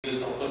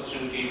this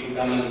opportunity to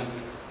come and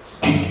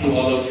speak to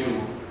all of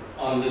you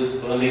on this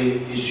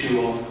burning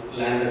issue of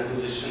land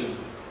acquisition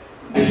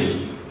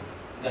bill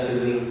that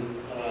is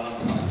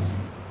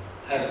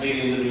has been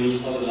in the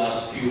news for the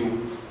last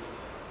few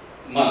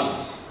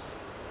months.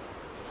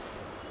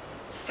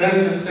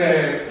 Friends, it's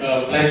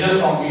a pleasure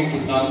for me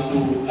to come to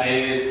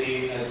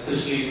IISc,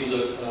 especially to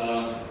the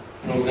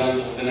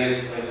programs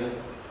organized by the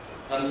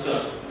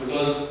concern,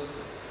 because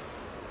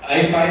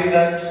I find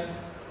that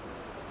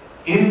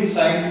in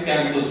science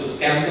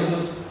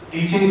campuses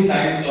teaching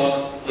science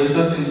or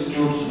research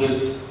institutes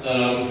with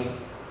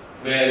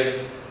where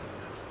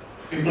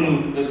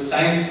people with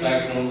science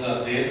backgrounds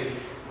are there,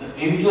 the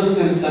interest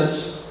in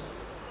such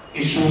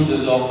issues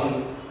is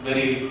often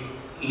very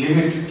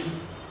limited.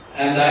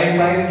 And I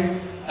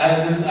find I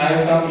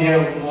have come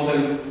here more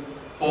than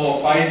 4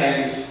 or 5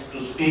 times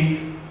to speak,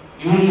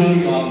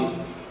 usually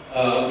on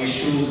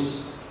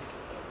issues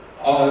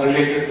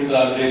related to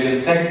the agrarian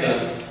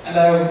sector, and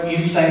I have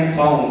each time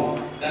found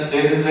that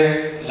there is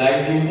a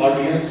lively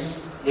audience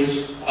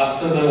which,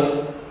 after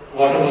the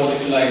whatever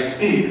little I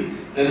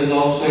speak, there is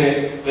also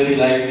a very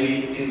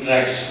lively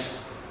interaction.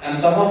 And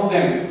some of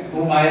them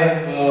whom I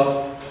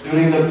have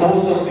during the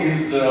course of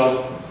these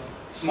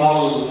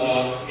small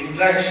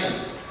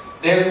interactions,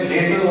 they have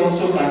later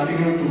also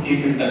continued to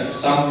keep in touch.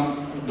 Some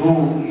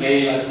do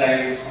mail at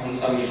times on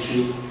some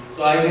issues.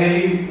 So I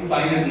really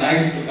find it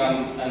nice to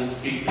come and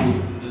speak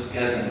to this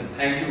gathering.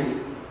 Thank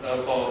you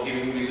for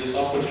giving me this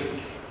opportunity.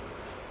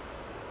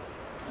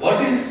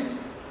 What is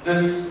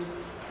this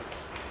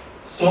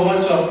so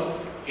much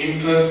of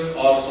interest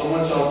or so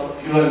much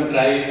of hue and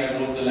cry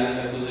about the land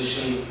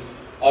acquisition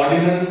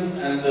ordinance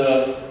and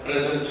the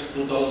present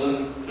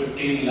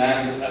 2015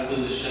 land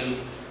acquisition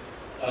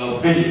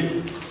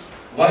bill?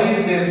 Why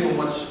is there so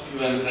much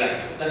hue and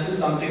cry? That is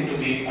something to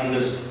be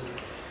understood.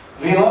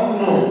 We all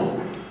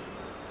know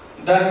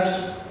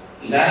that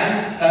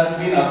land has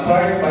been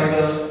acquired by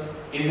the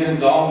Indian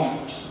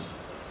government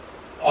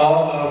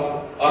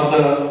or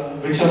the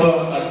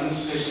whichever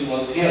administration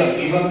was here,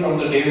 even from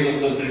the days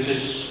of the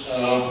British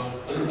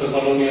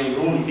colonial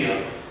rule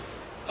here,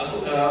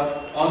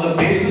 on the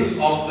basis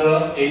of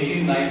the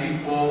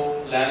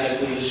 1894 Land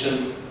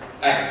Acquisition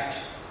Act.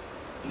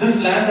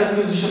 This Land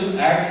Acquisition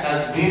Act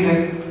has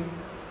been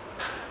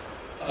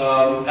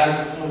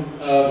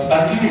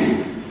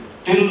continued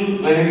till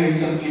very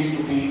recently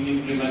to be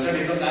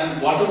implemented,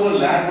 and whatever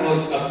land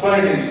was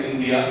acquired in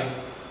India,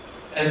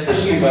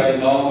 especially by the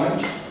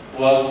government,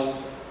 was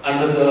on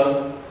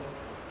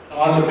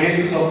the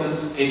basis of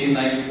this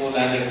 1894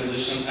 Land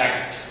Acquisition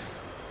Act.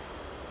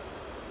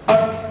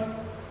 But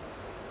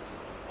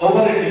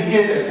over a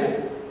decade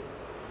ago,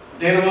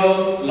 there were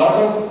a lot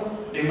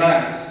of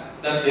demands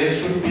that there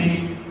should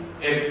be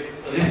a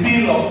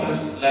repeal of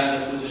this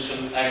Land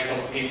Acquisition Act of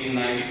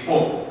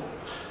 1894,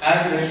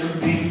 and there should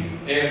be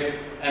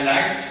an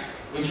act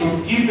which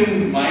would keep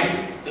in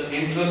mind the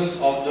interests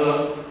of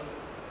the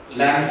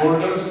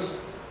landholders,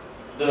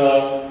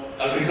 the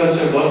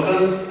agriculture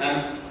workers,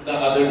 and the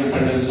other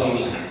dependents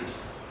on land.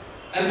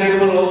 And there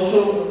is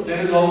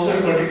also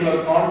a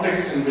particular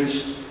context in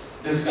which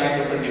this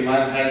kind of a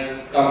demand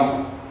had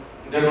come.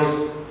 There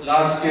was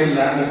large-scale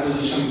land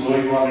acquisition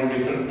going on in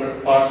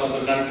different parts of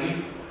the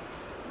country.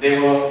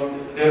 There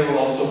were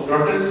also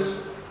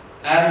protests,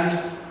 and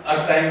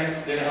at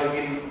times there have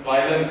been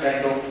violent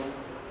kind of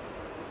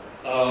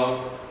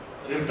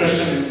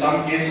repression in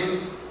some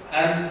cases,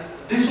 and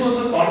this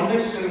was the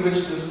context in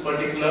which this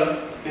particular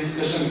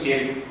discussion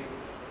came.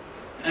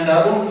 And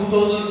around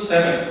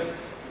 2007,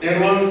 there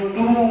were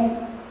 2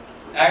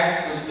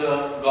 acts which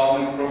the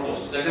government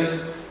proposed. That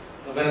is,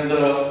 when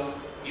the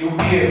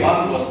UPA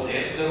 1 was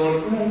there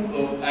were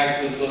 2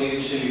 acts which were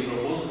initially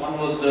proposed. One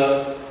was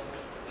the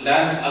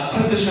Land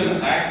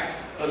Acquisition Act,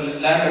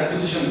 Land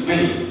Acquisition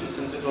Bill,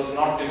 since it was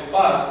not yet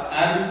passed,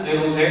 and there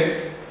was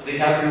a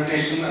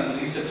Rehabilitation and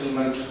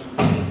Resettlement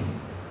Bill.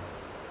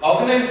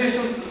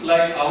 Organizations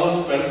like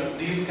ours felt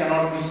these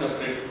cannot be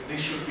separated.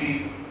 These should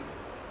be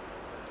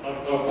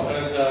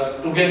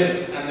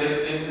together, and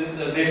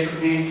they should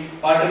be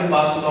part and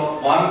parcel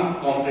of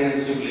one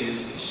comprehensive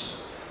legislation.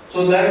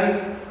 So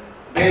then,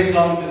 based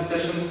on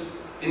discussions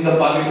in the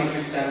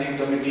Parliamentary Standing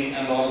Committee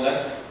and all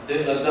that, the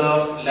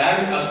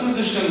Land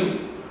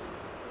Acquisition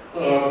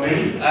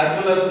Bill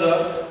as well as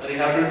the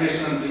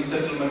Rehabilitation and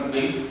Resettlement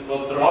Bill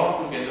were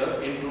brought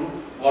together into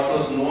what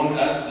was known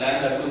as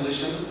Land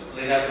Acquisition,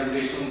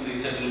 Rehabilitation and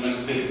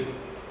Resettlement Bill.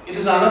 It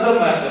is another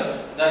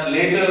matter that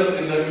later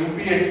in the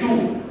UPA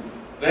 2,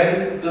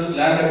 when this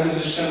Land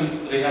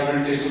Acquisition,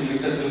 Rehabilitation,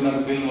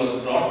 Resettlement Bill was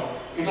brought,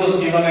 it was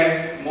given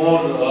a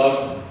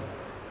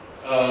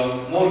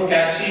more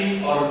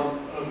catchy or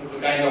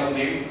kind of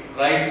name,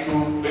 right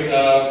to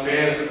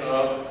fair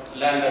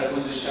land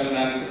acquisition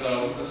and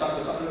of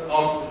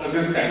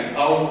this kind.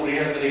 How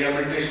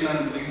rehabilitation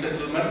and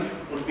resettlement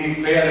would be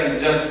fair and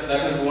just.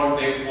 That is what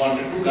they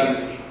wanted to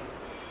convey.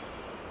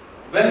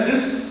 When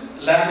this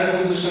Land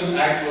Acquisition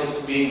Act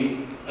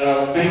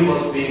bill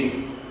was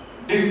being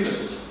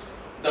discussed,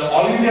 the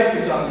All India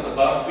Kisan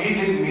Sabha, we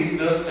did meet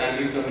the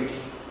standing committee.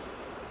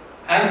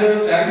 And the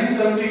standing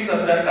committees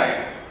at that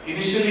time,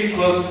 initially it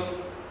was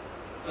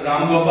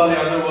Ram Gopal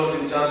Yadav was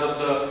in charge of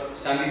the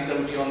standing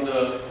committee on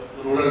the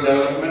rural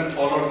development,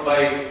 followed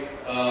by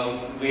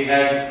we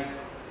had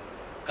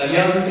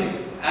Kalyan Singh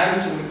and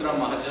Sumitra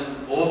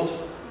Mahajan, both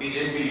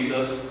BJP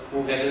leaders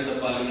who headed the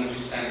parliamentary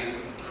standing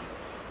committee.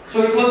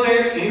 So it was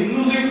an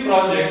inclusive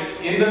project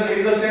in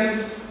the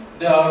sense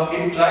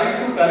it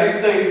tried to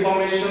collect the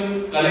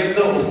information, collect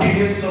the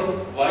opinions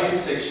of wide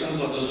sections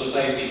of the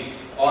society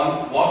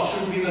on what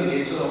should be the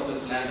nature of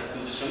this land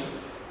acquisition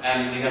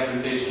and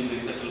rehabilitation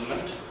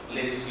resettlement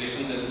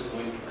legislation that is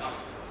going to come.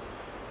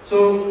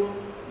 So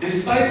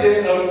despite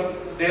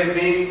there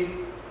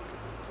being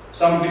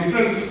some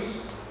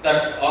differences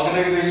that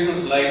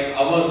organizations like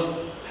ours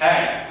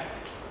had,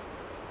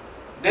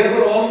 there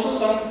were also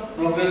some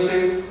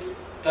progressive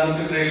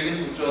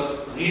considerations which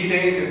were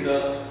retained in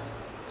the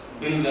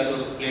bill that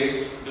was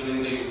placed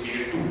during the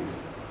UPA 2.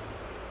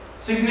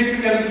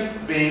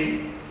 Significant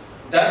being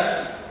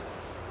that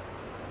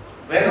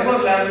whenever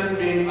land is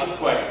being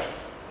acquired,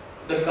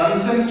 the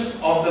consent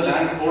of the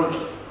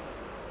landholder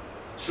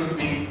should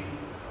be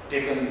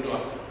taken into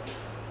account.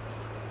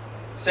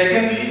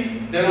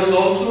 Secondly, there was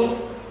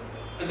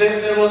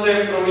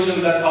a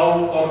provision that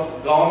how for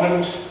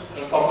government,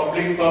 for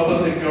public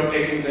purpose, if you are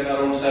taking then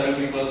around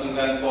 70%,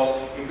 and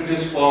if it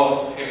is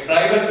for a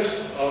private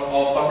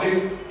or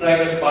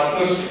public-private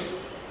partnership,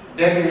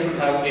 then you should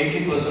have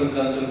 80%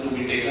 consent to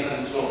be taken,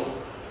 and so on.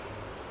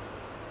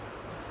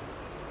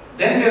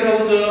 Then there was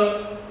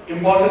the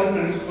important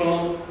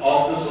principle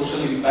of the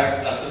social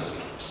impact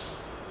assessment.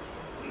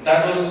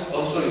 That was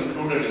also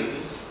included in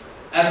this.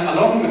 And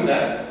along with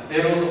that,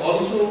 there was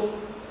also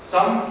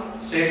some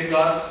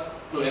safeguards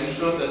to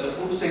ensure that the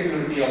food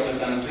security of the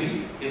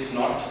country is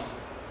not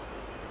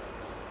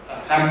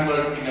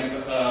hampered in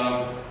an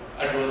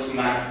adverse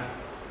manner.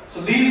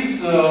 So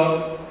these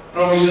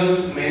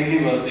provisions mainly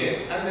were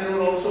there, and there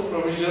were also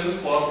provisions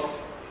for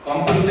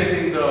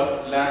compensating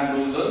the land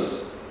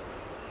losers.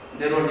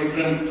 There were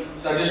different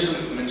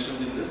suggestions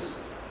mentioned in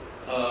this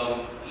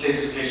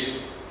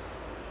legislation.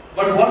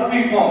 But what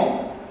we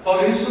found,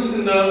 for instance,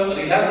 in the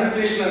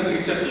rehabilitation and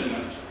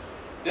resettlement,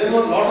 there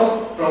were a lot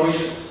of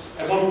provisions,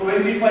 about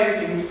 25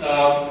 things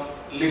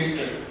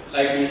listed,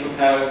 like you should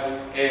have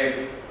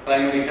a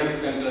primary health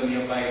center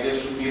nearby, there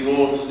should be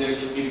roads, there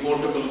should be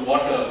potable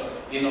water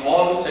in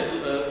all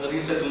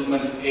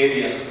resettlement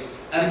areas,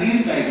 and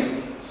these kind of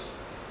things.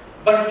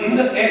 But in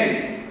the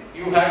end,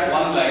 you had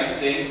one line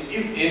saying,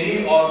 if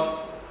any or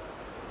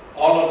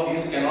all of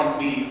these cannot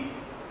be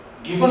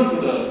given to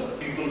the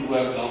people who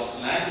have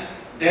lost land,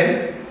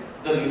 then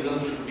the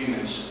reasons should be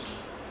mentioned,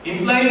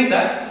 implying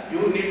that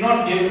you need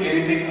not give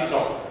anything at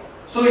all.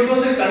 So it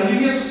was a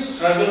continuous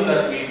struggle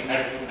that we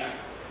had to have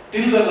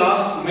till the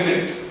last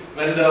minute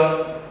when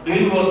the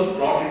bill was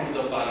brought into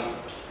the parliament.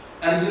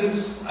 And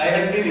since I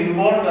had been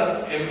involved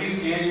at every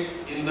stage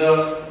in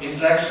the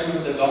interaction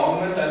with the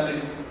government and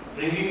in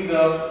bringing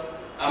the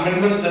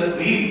amendments that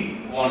we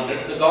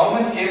wanted, the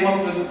government came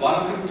up with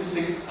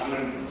 156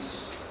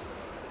 amendments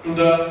to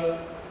the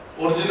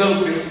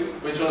original bill,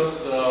 which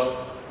was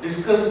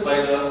discussed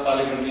by the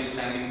Parliamentary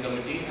Standing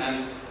Committee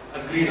and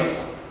agreed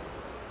upon.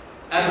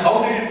 And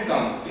how did it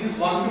come? These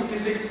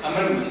 156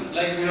 amendments,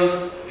 like we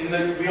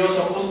were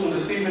supposed to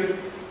receive it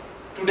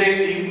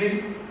today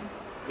evening.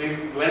 We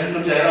went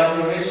to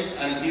Jairam Ramesh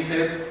and he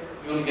said,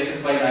 you will get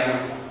it by 9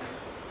 o'clock.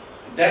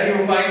 Then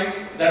you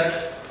find that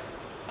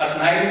at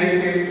 9 they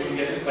say you will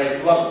get it by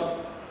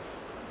 12.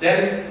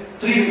 Then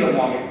 3 in the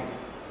morning.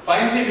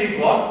 Finally we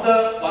got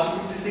the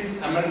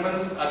 156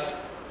 amendments at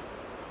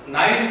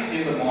 9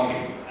 in the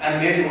morning, and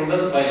they told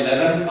us by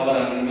 11 our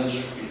amendments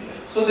should be there.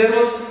 So there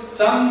was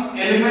some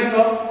element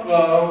of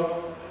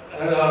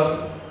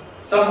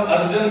some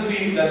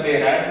urgency that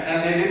they had,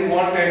 and they didn't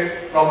want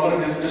a proper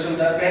discussion.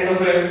 That kind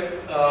of a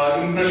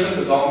impression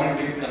the government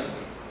did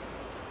convey.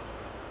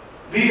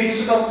 We,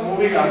 instead of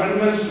moving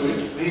amendments to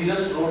it, we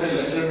just wrote a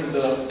letter to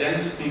the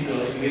then Speaker,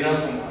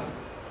 Meera Kumar,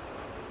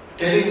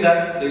 telling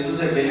that this is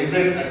a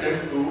deliberate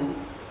attempt to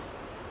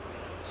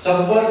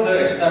subvert the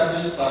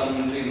established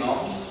parliamentary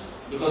norms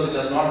because it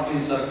has not been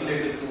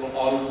circulated to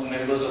all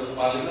members of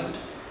parliament,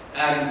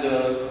 and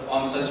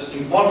on such an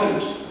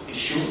important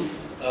issue,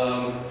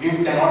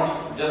 you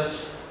cannot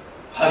just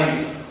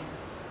hurry it.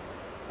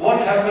 What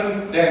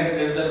happened then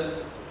is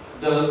that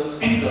the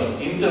Speaker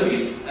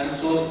intervened, and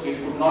so it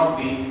could not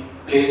be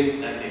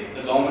placed that day.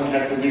 The government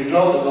had to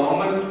withdraw. The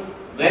government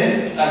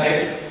went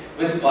ahead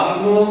with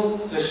one more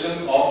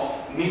session of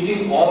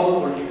meeting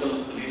all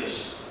political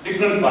leadership,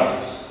 different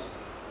parties.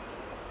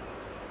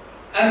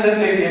 And then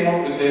they came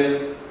up with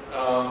their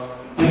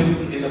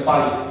bill in the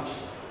parliament.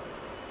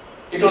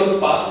 It was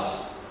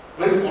passed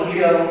with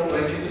only around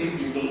 23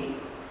 people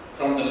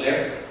from the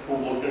left who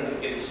voted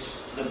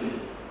against the bill.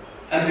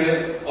 And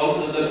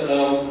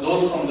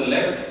those from the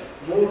left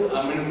moved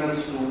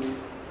amendments to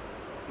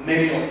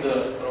many of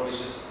the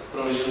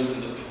provisions in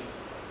the bill.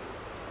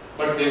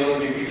 But they were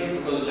defeated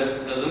because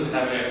left doesn't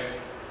have a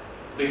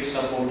big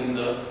support in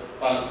the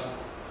parliament.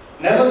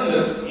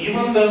 Nevertheless,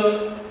 even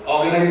the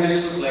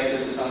organizations like the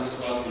Kisan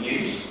Sabha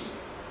believes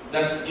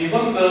that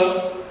given the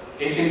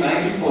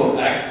 1894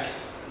 Act,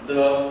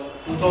 the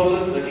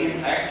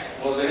 2013 Act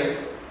was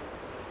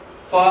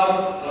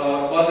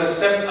a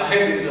step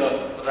ahead in the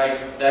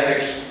right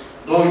direction.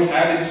 Though it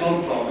had its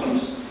own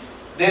problems,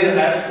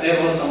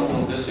 there were some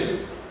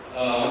progressive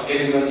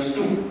elements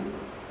too.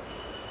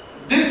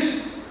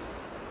 This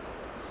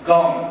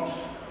government,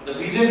 the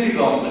BJP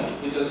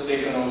government, which has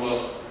taken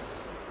over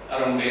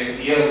around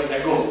a year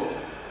ago,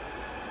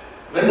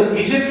 when the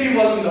BJP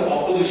was in the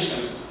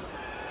opposition,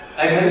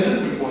 I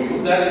mentioned before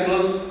you that it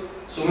was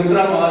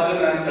Sumitra Mahajan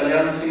and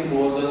Kalyan Singh who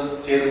were the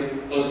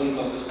chairpersons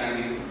of the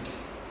standing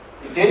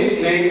committee. They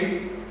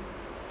claimed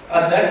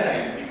at that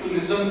time, if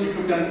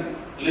you can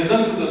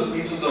listen to the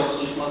speeches of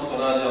Sushma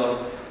Swaraj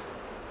or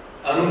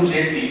Arun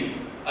Jaitley,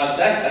 at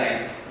that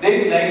time,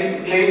 they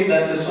claimed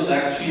that this was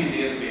actually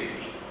their baby.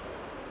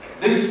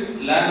 This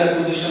Land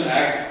Acquisition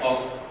Act of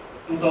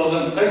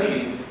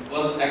 2013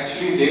 was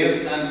actually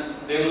theirs, and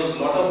there was a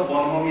lot of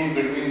bonhomie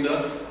between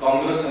the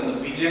Congress and the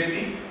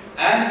BJP,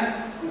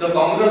 and the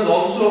Congress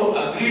also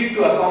agreed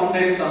to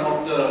accommodate some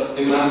of the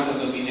demands of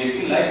the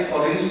BJP. Like,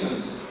 for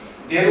instance,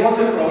 there was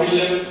a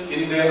provision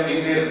in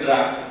their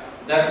draft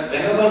that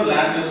whenever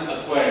land is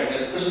acquired,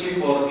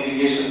 especially for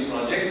irrigation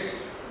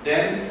projects,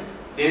 then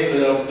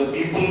the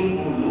people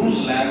who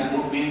lose land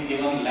would be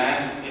given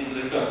land in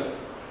return.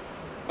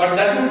 But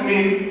that would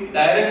mean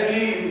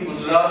directly in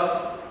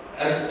Gujarat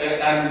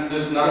and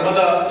this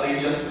Narmada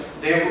region,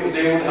 they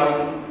would have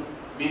to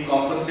be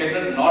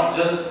compensated not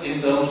just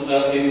in terms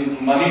in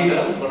money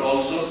terms, but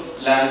also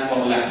land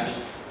for land.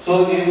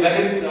 So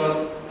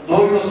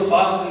though it was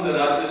passed in the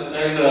Lok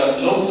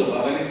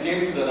Sabha, when it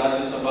came to the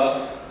Rajya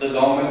Sabha, the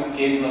government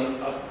came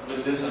up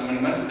with this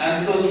amendment,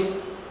 and it was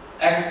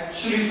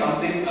actually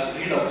something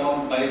agreed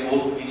upon by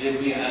both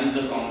BJP and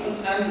the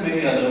Congress and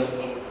many other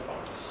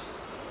parties.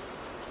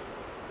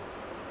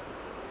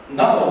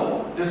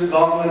 Now, this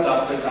government,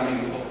 after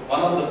coming over,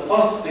 one of the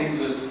first things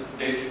it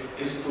did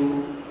is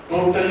to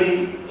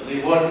totally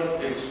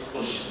revert its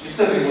position. It's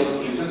a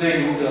reversal, it is a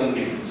U-turn,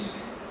 we can say.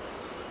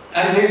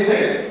 And they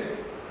said,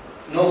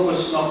 no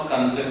question of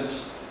consent,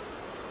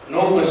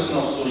 no question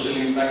of social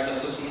impact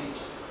assessment.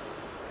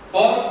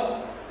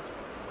 For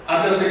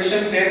under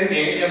section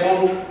 10A,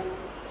 about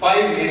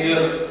 5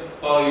 major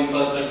for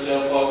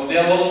infrastructure, they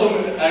have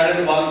also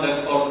added one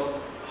that for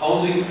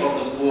housing for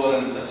the poor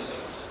and such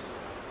things.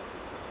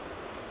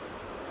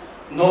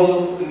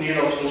 No need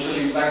of social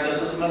impact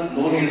assessment,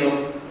 no need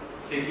of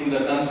seeking the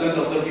consent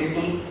of the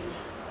people,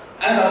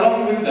 and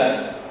along with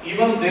that,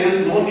 even there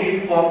is no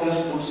need for this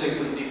food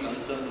security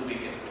concern to be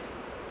kept.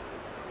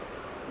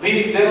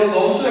 There was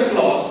also a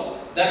clause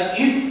that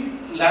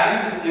if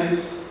land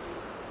is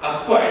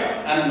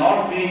acquired and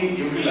not being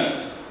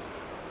utilized,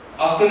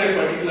 after a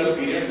particular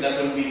period,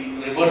 that will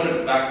be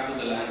reverted back to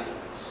the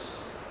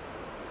landowners.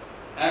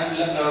 And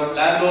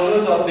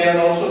landowners, they had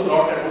also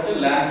brought about a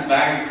land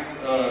bank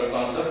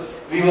concept.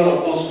 We were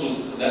opposed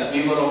to that.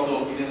 We were of the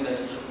opinion that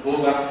it should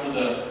go back to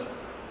the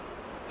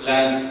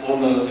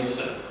landowner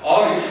itself,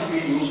 or it should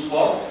be used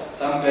for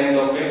some kind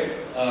of a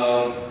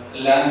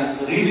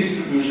land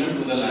redistribution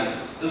to the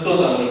landowners. This was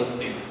our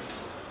debate.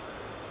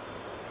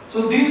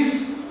 So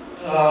this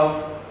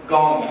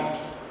government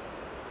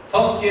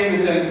first came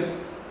with an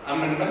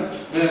amendment,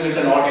 with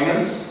an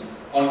ordinance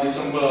on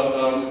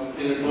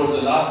towards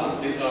the last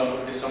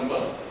of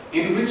December,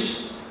 in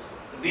which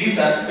these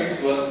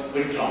aspects were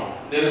withdrawn.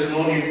 There is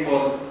no need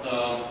for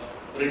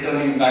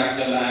returning back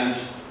the land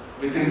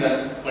within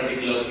that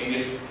particular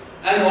period.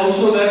 And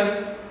also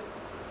that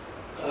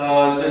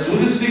the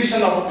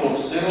jurisdiction of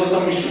courts, there was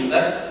some issue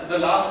that the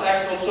last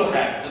act also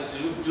had.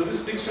 The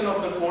jurisdiction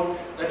of the court,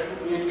 that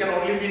it can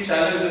only be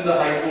challenged in the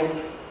High Court.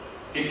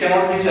 It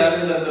cannot be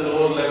challenged at the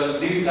lower level.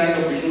 These kind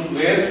of issues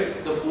where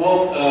the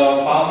poor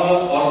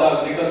farmer or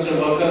the agriculture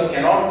worker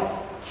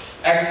cannot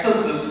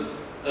access this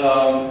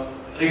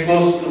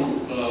recourse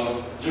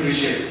to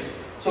judiciary.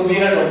 So we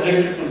had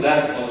objected to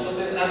that also,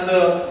 and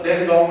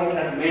their government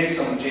had made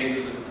some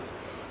changes.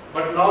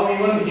 But now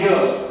even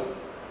here,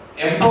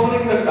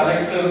 empowering the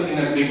collector in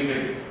a big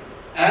way,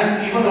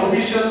 and even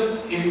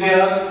officials, if they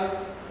are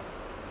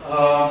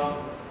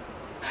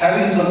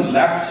having some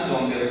lapses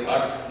on their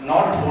part,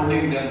 not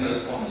holding them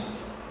responsible,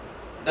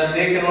 that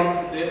there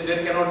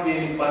cannot be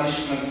any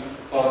punishment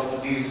for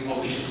these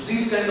officials.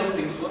 These kind of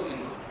things were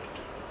incorporated.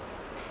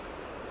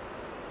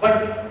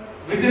 But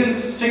within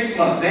 6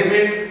 months, they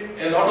made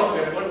a lot of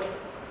effort.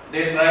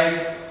 They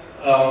tried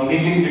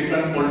meeting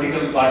different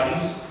political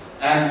parties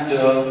and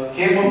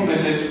came up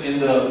with it in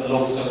the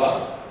Lok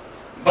Sabha.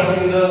 But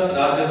in the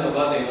Rajya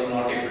Sabha, they were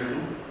not able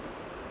to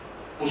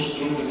push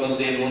through because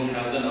they don't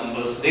have the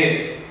numbers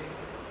there.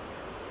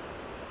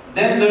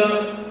 Then the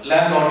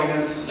land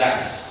ordinance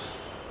lapsed.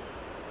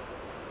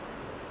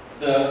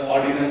 The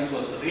ordinance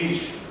was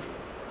reissued.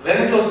 When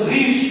it was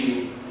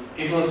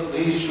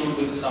reissued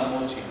with some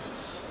more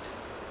changes.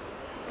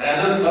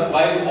 Rather,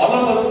 while all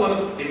of us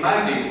were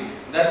demanding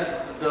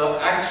that the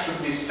act should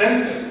be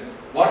strengthened,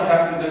 what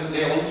happened is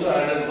they also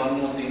added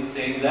one more thing,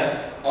 saying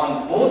that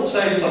on both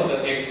sides of the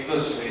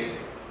expressway,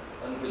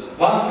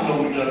 1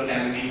 kilometer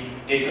can be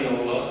taken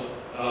over.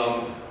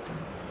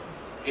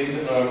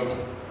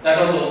 That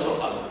was also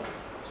allowed.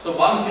 So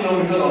 1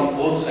 kilometer on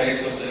both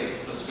sides of the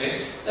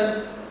expressway.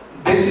 Then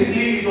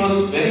basically, it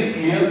was very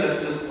clear that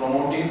it is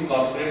promoting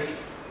corporate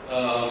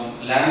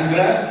land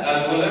grab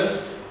as well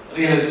as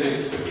real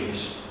estate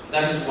speculation.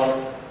 That is what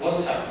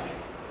was happening.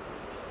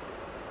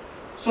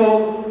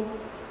 So,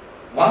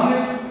 one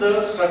is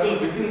the struggle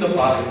within the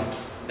parliament.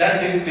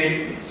 That didn't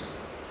take place.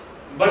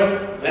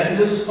 But when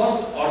this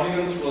first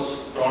ordinance was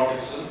brought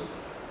itself,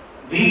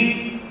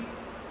 we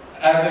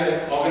as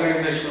an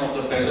organization of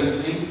the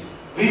peasantry,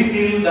 we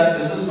feel that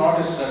this is not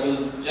a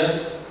struggle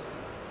just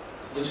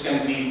which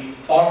can be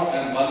fought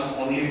and won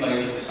only by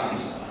the Kisan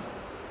Sabha.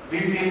 We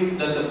feel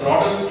that the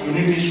broadest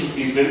unity should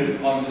be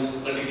built on this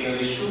particular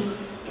issue.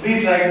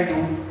 We tried to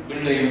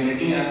build a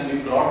unity and we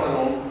brought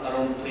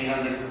around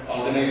 300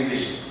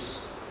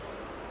 organizations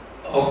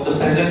of the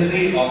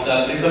peasantry, of the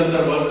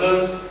agriculture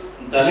workers,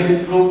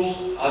 Dalit groups,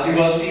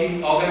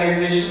 Adivasi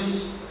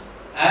organizations,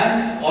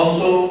 and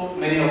also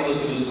many of the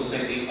civil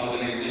society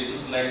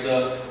organizations like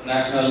the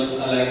National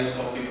Alliance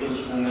for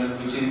People's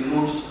Movement, which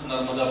includes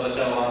Narmada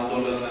Bachao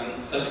Andolan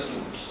and such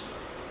groups.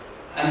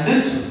 And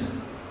this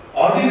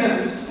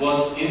ordinance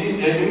was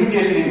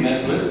immediately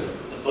met with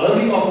the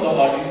burning of the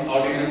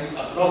ordinance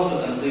across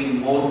the country in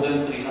more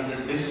than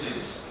 300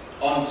 districts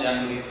on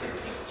January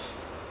 30th.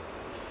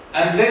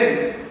 And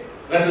then,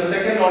 when the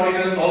second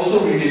ordinance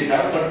also we did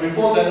have, but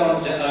before that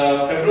on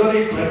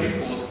February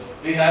 24th,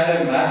 we had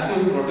a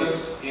massive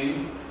protest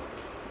in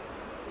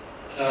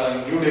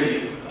New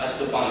Delhi at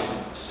the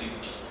Parliament Street.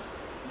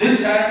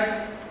 This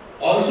had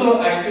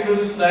also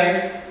activists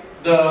like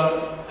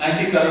the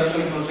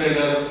anti-corruption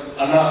crusader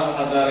Anna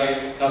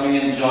Hazare coming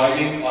and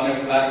joining on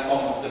a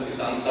platform of the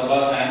Kisan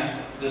Sabha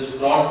and this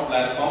broad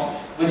platform,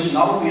 which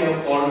now we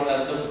have called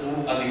as the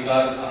Bhu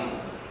Adhikar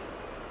Andolon.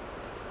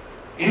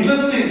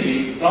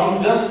 Interestingly,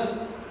 from just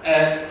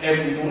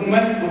a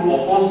movement to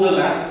oppose the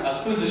land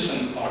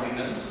acquisition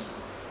ordinance,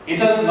 it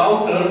has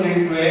now turned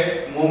into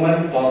a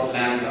movement for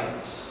land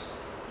rights.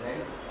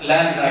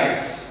 Land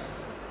rights.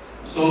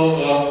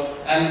 So,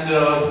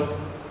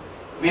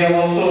 we have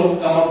also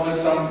come up with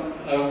some,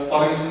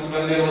 for instance,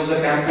 when there was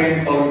a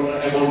campaign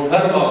about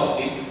Ghar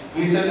Wapsi,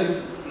 we said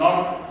it's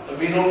not,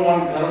 we don't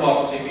want Ghar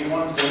Wapsi, we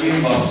want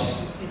Zameen Wapsi.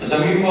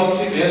 Zameen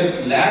Wapsi,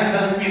 where land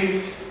has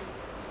been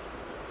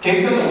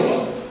taken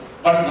over,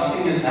 but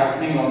nothing is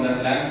happening on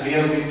that land. We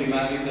have been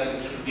demanding that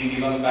it should be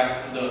given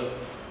back to the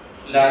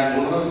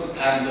landowners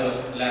and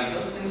the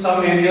landless. In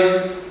some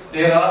areas,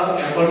 there are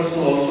efforts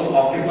to also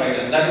occupy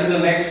them. That is the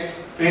next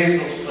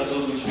phase of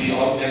struggle which we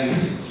all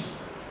envisage.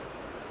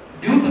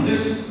 Due to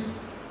this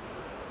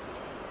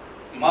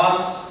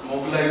mass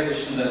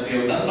mobilization that we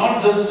have done,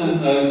 not just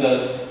in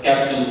the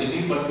capital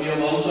city, but we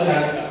have also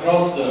had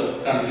across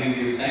the country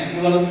this time.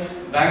 Even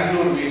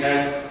Bangalore, we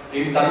had,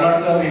 in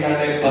Karnataka, we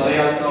had a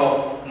Padayatra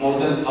of more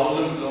than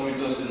 1,000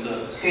 kilometers in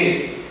the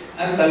state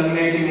and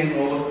culminating in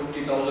over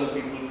 50,000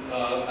 people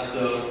at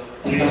the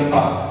Freedom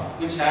Park,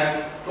 which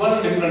had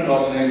 12 different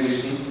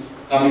organizations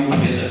coming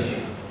together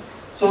here.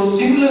 So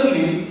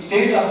similarly,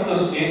 state after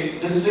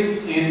state,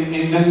 district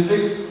in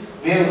districts,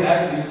 we have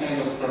had this kind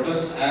of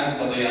protests and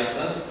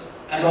Padayatras,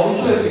 and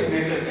also a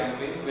signature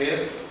campaign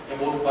where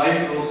about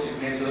 5 crore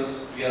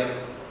signatures we are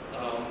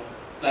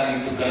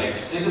planning to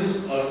collect. It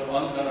is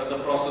the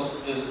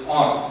process is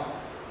on.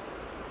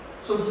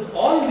 So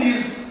all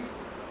these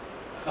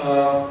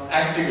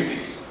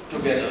activities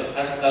together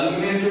has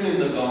culminated in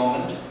the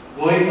government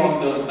going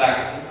on the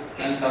back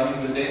and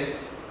coming with a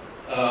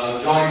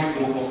joint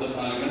group of the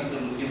parliament to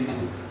look into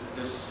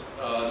this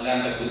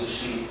land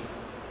acquisition,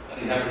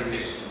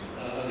 rehabilitation,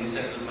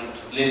 resettlement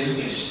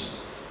legislation.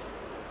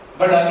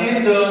 But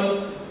again,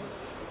 the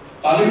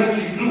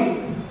parliamentary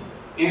group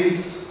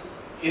is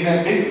in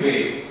a big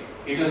way.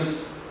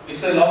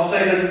 It's a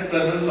lopsided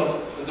presence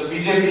of the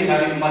BJP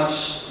having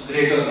much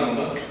greater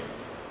number.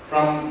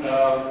 From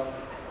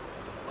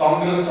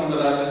Congress, from the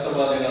Rajya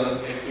Sabha, there are a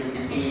few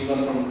people,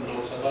 even from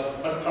Lok Sabha.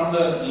 But from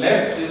the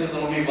left, there is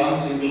only one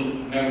single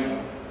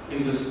member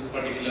in this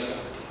particular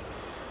committee.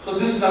 So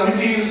this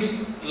committee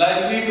is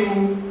likely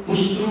to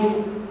push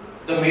through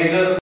the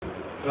major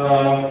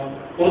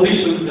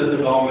positions that the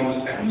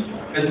government stands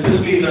for.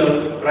 Especially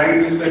the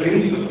Prime Minister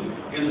himself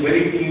is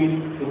very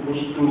keen to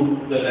push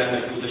through the land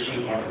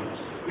acquisition ordinance.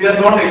 We are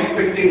not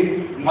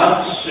expecting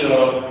much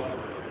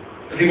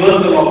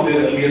reversal of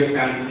their earlier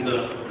stance in the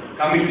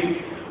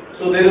committee.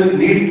 So there is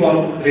need for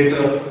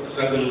greater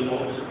struggle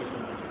also.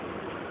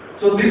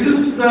 So this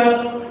is the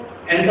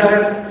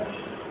entire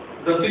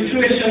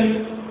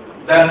situation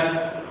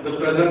that the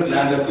present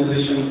land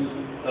acquisition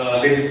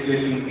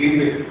legislation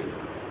is.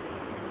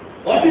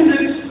 What is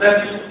it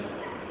that,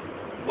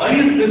 why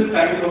is this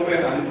kind of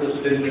an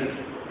unprecedented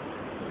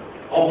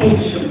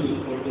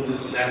opposition to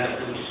this land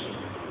acquisition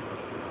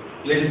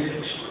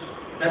legislation?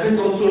 That is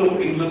also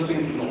interesting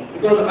to know.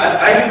 Because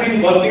I have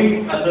been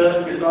working at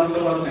the Kisan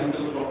Sabha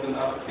Center for the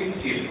last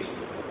 6 years.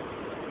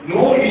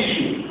 no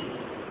issue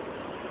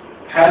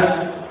has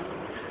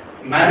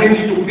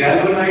managed to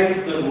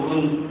galvanize the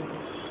rural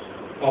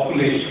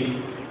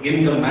population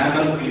in the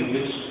manner in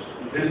which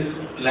this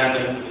land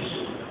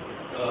acquisition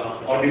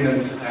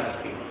ordinance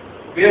has been.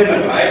 We have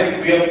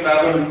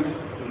traveled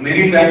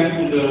many times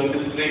to the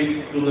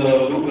districts, to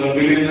the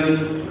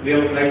villages. We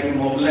have tried to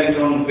mobilize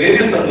on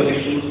various other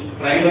issues,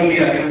 primarily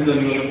against the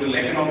neoliberal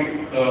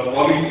economic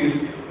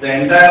policies, the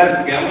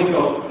entire gamut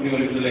of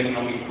neoliberal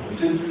economic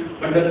policies.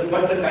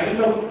 But the kind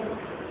of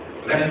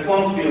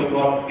response we have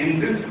got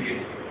in this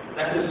case,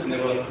 that has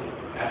never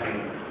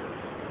happened.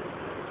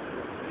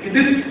 It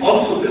is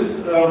also this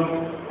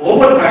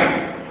over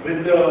time,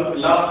 with the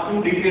last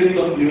 2 decades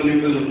of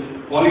neoliberal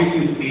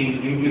policies being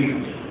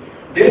implemented,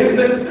 there is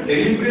a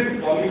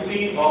deliberate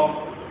policy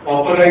of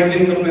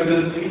pauperizing the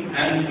peasantry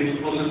and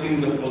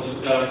dispossessing the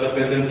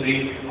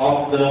peasantry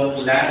of the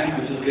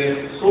land which is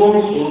their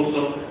sole source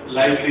of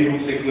livelihood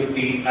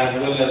security, as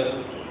well as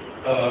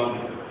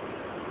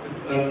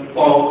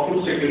for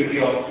food security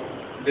of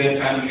their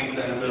families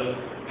and the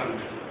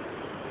country.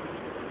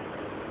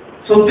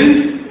 So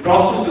this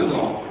process is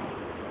on,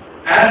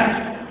 and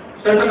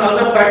certain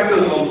other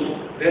factors also.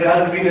 There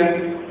has been an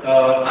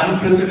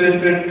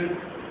unprecedented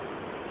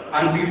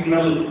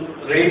unseasonal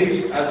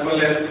rains as well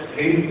as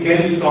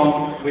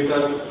hailstorms which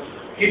have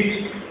hit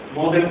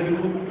more than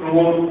 2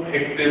 crore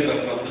hectares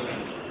across the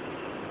country.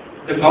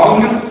 The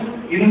government's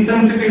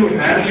insensitive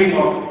handling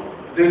of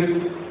this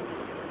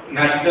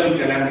natural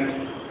calamity,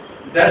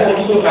 that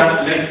also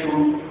has led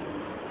to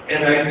a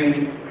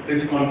rising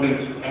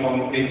discontent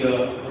among the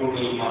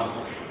rural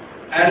masses.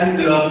 And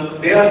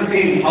they are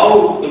seeing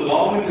how the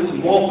government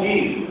is more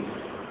keen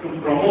to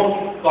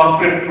promote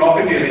corporate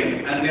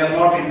profiteering, and they are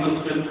not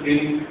interested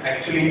in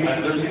actually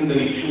addressing the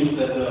issues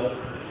that the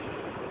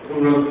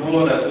rural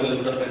poor as well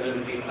as the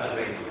peasantry are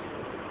raising.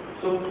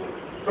 So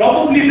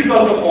probably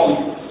because of all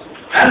this,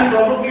 and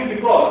probably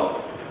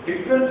because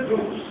different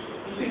groups,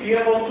 you see, we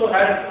have also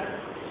had,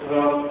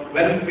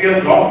 when we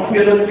have brought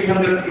together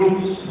 300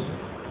 groups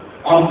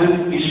on this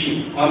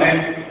issue,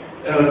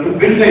 to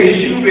build a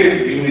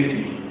issue-based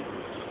unity.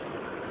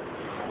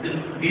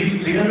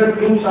 These 300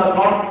 groups are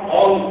not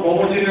all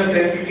homogeneous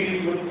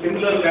entities with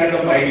similar kind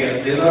of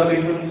ideas. There are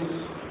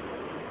differences.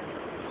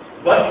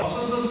 But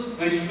processes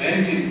which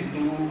went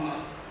into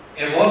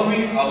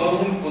evolving our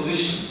own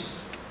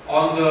positions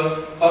on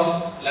the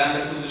first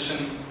land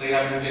acquisition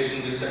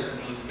rehabilitation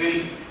resettlement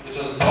bill, which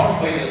was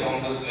brought by the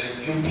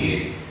Congress-led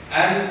UPA,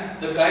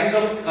 and the kind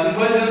of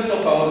convergence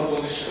of our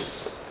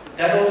positions,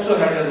 that also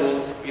had a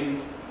role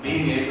in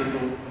being able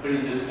to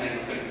build this kind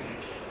of community.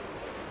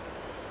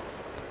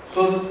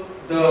 So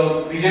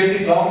the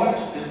BJP government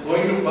is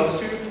going to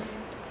pursue.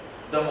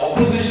 The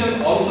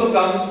opposition also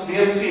comes. We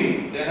have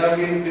seen there have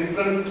been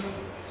different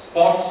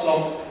spots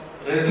of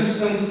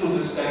resistance to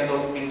this kind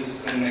of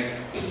indiscriminate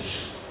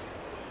acquisition.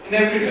 In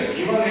everywhere,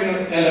 even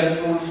in a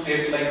left-ruled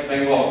state like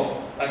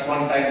Bengal, at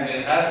one time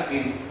there has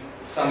been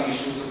some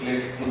issues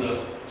related to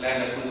the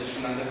land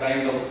acquisition and the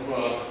kind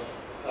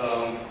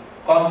of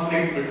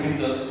conflict between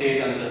the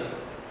state and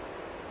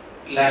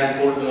the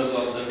landholders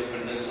or the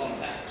dependents on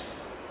land.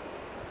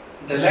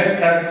 The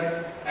left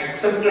has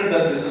accepted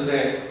that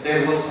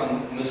there were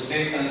some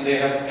mistakes, and they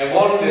have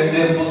evolved,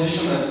 their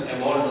position has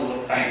evolved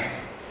over time.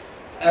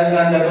 And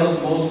that was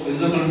most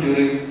visible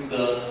during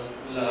the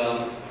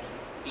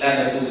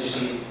land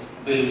acquisition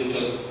bill which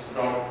was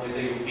brought by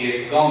the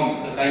UPA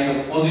government, the kind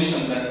of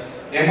position that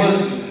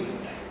emerged during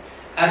the time.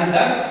 And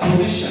that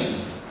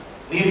position,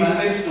 we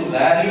managed to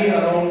rally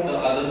around the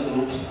other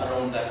groups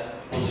around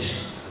that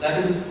position.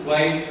 That is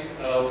why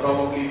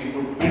probably we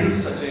could build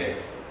such a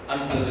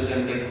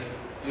unprecedented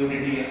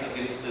unity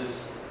against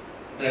this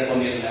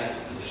draconian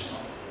land acquisition.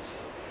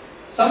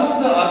 Some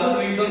of the other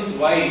reasons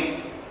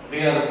why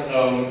we are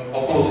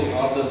opposing,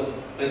 or the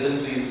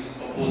peasantry is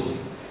opposing,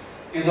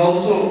 is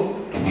also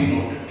to be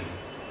noted.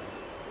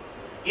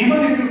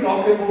 Even if you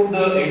talk about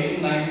the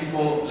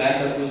 1894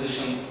 Land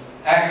Acquisition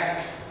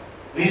Act,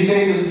 we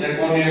say it is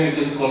draconian, it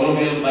is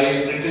colonial,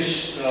 by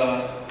British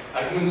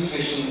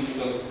administration it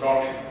was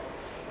brought in.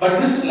 But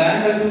this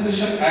Land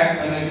Acquisition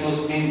Act, when it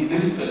was being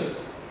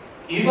discussed,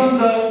 even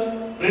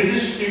the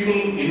British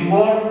people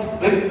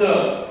involved with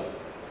the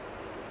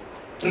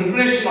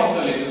preparation of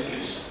the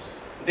legislation,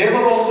 they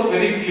were also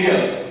very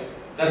clear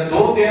that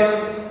though they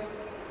are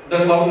the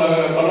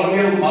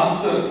colonial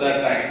masters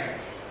that time,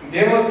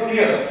 they were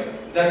clear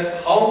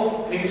that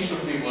how things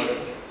should be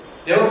worded.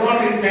 They were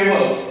not in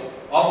favor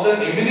of the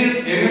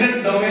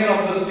eminent domain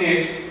of the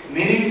state,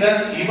 meaning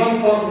that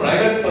even for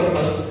private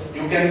purpose,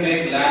 you can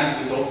take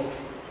land without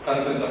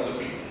consent of the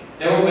people.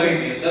 They were very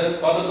clear that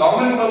for the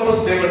government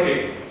purpose they were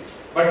taking.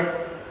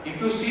 But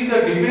if you see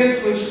the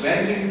debates which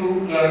went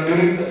into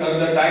during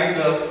the time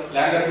the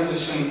Land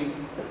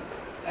Acquisition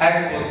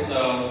Act was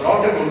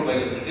brought about by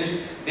the British,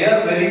 they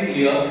are very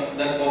clear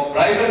that for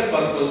private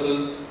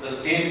purposes, the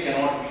state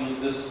cannot use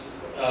this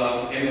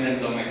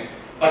eminent domain.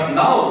 But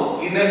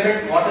now, in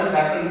effect, what has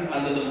happened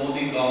under the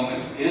Modi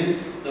government is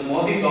the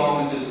Modi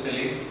government is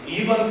telling,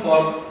 even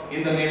for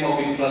in the name of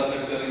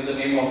infrastructure, in the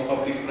name of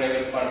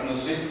public-private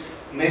partnerships,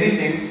 many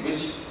things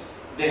which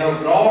they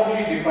have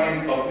broadly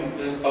defined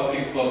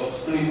public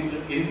purpose to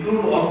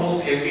include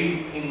almost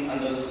everything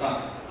under the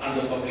sun,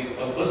 under public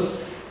purpose.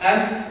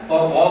 And for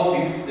all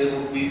these, there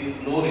would be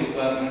no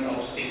requirement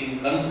of seeking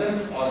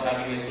consent or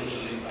having a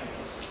social impact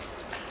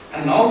assessment.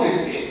 And now they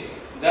say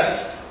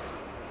that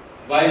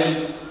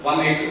while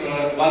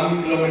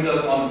 1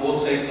 kilometer on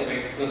both sides of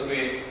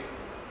expressway,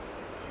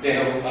 they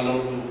have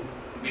allowed to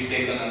be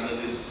taken under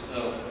this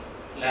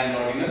land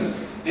ordinance,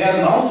 they are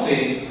now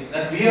saying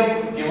that we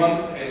have given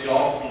a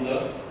job to the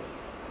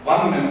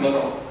one member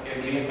of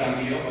every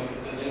family of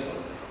agriculture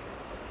worker.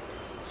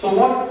 So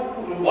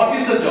what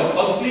is the job?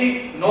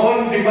 Firstly, no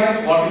one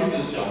defines what is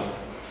this job.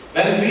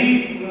 When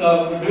we,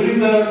 during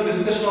the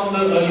discussion on the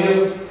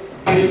earlier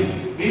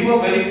bill, we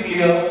were very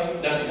clear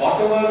that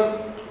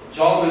whatever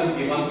job is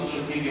given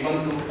should be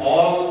given to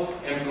all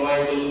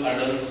employable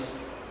adults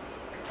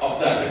of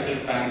the affected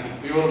family.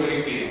 We were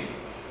very clear.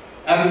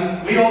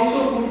 And we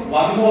also put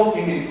one more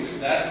thing into it,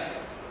 that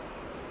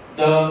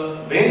the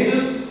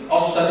wages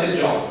of such a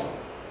job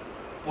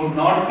would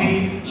not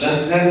be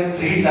less than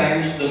 3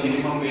 times the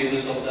minimum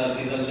wages of the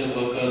agriculture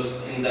workers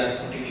in that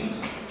particular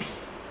sector.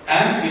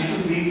 And it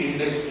should be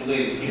indexed to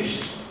the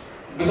inflation.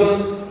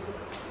 Because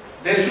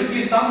there should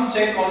be some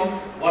check on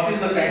what is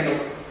the kind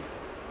of.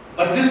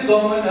 But this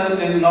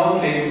government is now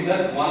claiming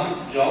that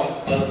one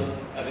job per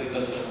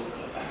agriculture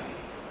worker family.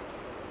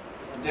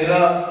 There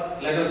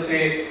are, let us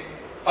say,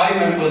 5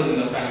 members in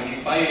the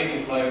family, 5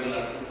 employable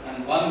adults,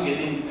 and one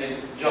getting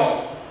a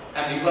job.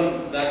 And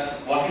even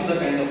that, what is the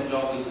kind of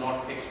job is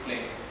not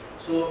explained.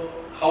 So,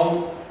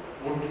 how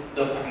would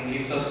the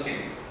family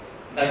sustain?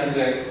 That is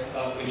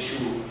an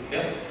issue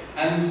here.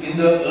 And in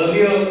the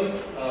earlier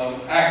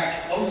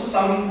act, also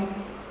some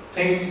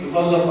things,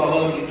 because of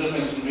our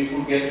intervention, we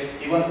could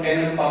get even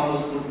tenant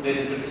farmers could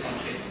benefit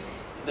something.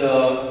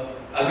 The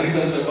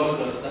agriculture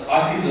workers, the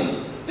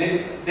artisans,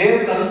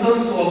 their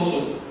concerns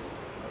also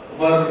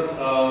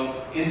were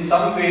in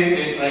some way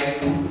they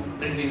tried to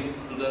bring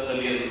it to the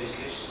earlier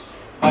legislation.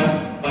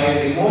 But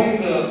by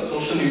removing the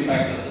social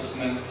impact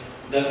assessment,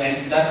 that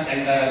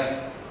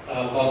entire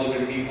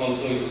possibility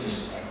also is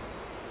destroyed.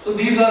 So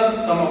these are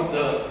some of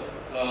the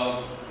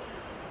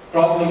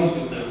problems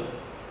with the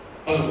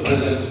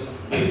present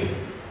bill.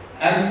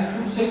 And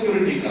food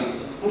security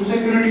concerns. Food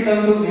security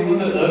concerns, even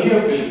the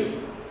earlier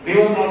bill, we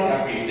were not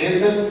happy. They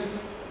said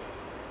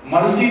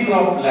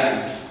multi-crop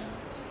land.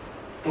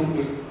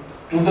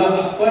 To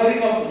the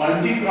acquiring of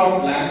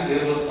multi-crop land,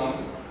 there were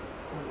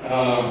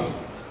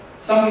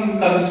some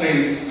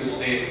constraints which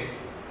they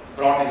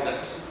brought in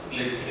that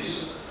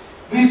legislation.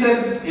 We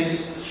said it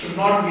should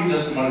not be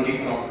just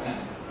multi-crop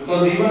land,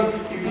 because even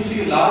if you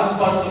see large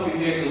parts of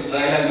India, it is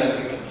dry land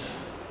agriculture,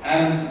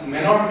 and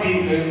may not be,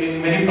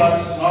 in many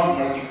parts it's not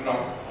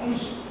multi-crop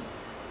also.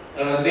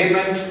 They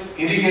meant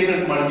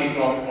irrigated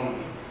multi-crop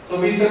only. So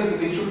we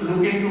said it should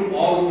look into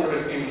all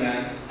productive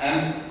lands,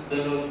 and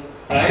the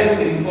prior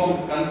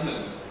informed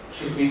consent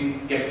should be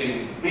kept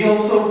in. We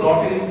also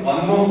brought in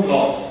one more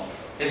clause,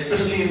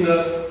 especially in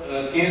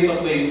the case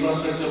of the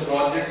infrastructure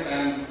projects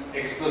and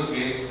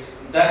expressways,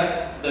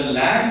 that the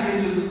land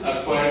which is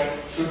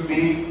acquired should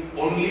be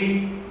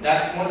only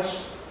that much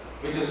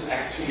which is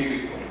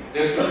actually required.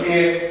 There should be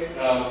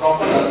a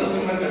proper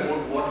assessment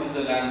about what is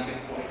the land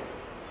required.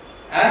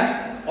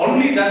 And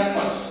only that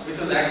much which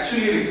is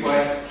actually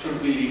required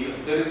should be legal.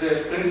 There is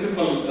a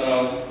principle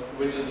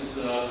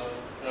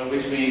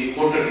which we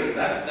quoted in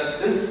that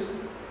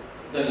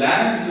the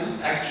land which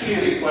is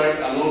actually required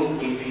alone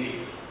will be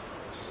legal.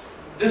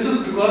 This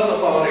is because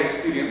of our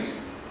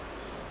experience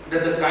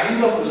that the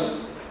kind of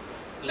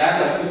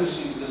land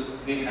acquisition which has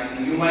been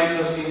happening. You might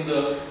have seen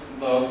the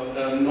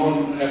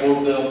known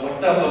about the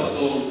Patta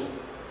Parcel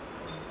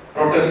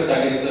protests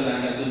against the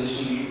land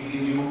acquisition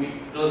in UP.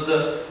 It was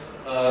the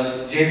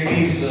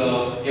JP's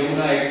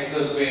Yamuna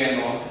Expressway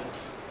and all.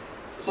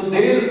 So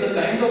there, the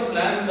kind of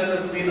land that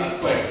has been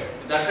acquired,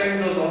 at that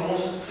time it was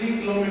almost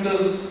 3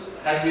 kilometers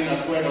had been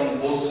acquired on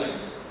both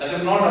sides. That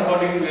is not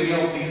according to any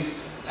of these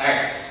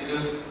acts. It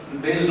is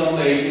based on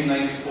the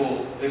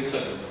 1894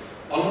 itself.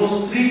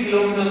 Almost 3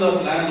 kilometers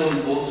of land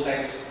on both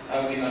sides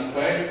have been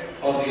acquired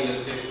for real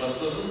estate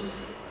purposes,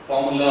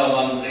 Formula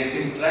 1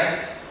 racing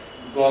tracks,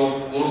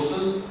 golf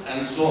courses,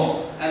 and so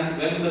on. And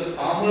when the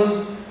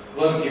farmers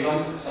were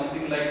given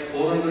something like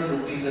 400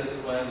 rupees a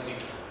square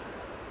meter,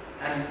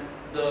 and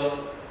the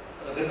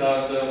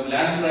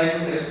land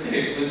prices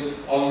escalate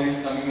with all these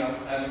coming up,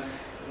 and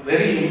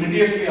very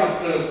immediately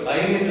after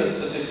buying it at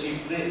such a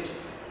cheap rate,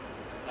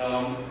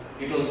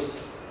 it was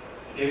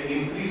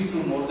increased to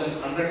more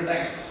than 100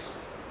 times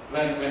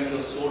when it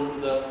was sold to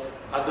the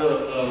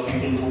other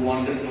people who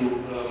wanted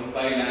to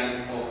buy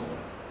land for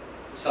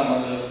some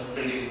other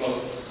building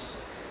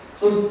purposes.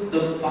 So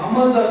the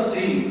farmers are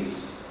seeing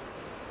this,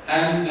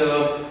 and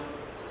the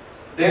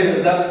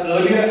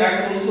earlier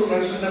act also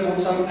mentioned about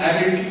some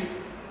annuity,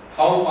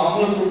 how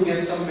farmers would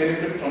get some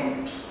benefit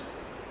from it.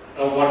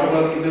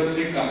 Whatever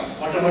industry comes,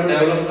 whatever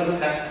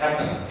development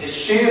happens, a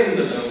share in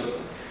the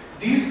development.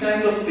 these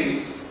kind of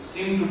things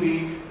seem to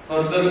be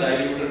further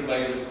diluted by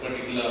this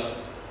particular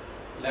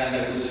land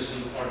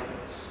acquisition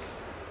ordinance.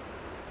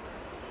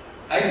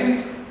 I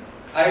think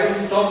I will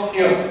stop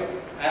here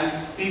and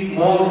speak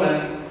more when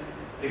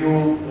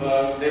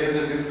there is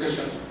a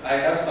discussion. I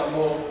have some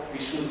more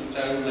issues which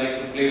I would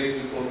like to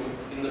place before you.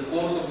 In the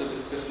course of the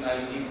discussion, I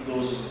will keep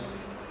those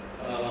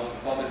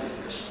for the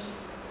discussion.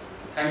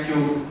 Thank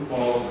you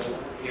for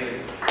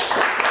hearing.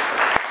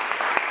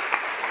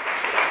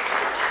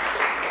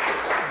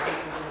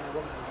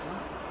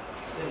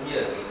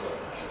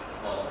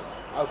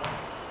 Okay.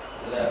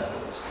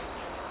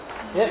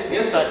 Yes,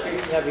 sir,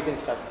 please. Yeah, we can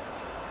start.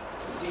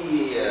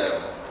 See,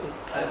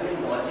 I've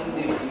been watching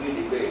the TV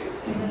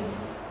debates in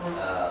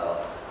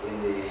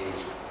the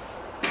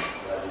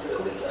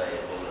service. I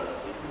told a lot of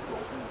people.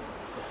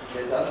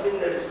 There's something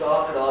that is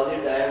talked all the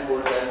time,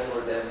 four times.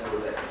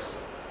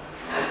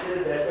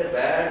 Actually, that's a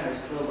bad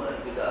misnomer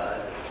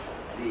because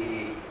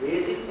the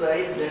basic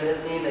price that has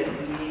been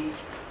actually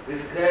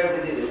prescribed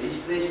in the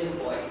registration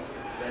point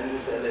when you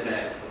sell a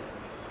land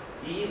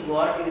is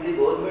what is the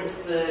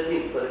government's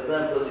things. For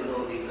example,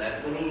 the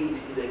black money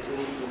which is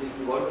actually, if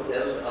you want to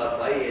sell or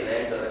buy a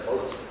land or a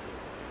house,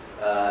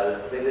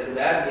 there is a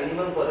bare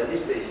minimum for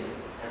registration,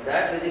 and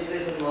that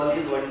registration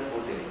value is what is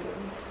quoted.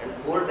 And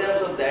 4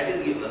 times of that is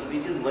given,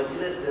 which is much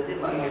less than the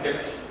market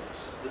price.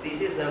 So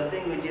this is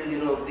something which is,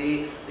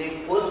 they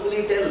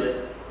forcefully tell,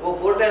 oh,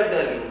 4 times they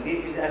are giving.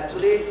 This is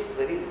actually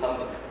very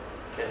humbug.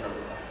 That number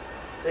one.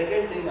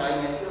 Second thing,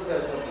 I myself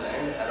have some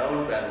land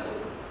around Bangalore.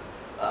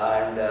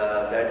 And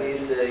that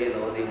is,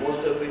 the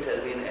most of it has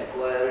been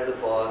acquired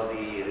for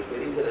the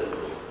peripheral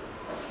road.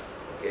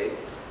 Okay.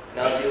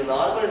 Now, the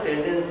normal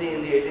tendency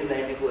in the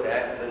 1894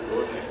 Act of the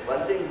government,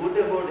 one thing good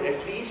about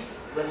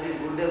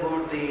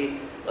the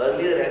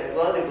earlier Act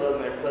was the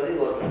government for the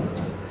government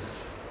purposes,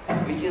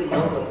 which is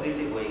now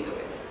completely going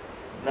away.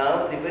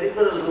 Now, the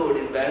peripheral road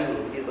in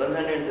Bangalore, which is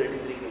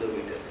 133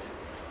 kilometers,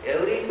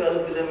 every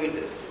 12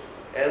 kilometers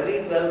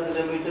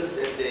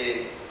that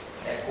they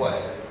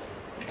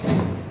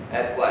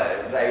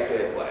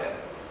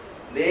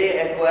they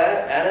acquire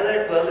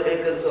another 12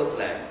 acres of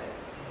land.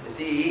 You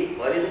see,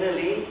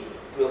 originally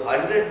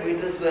 100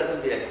 meters were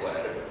to be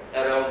acquired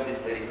around this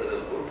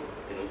peripheral road.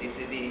 This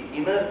is the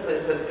inner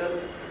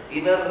circle,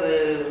 inner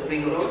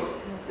ring road.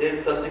 There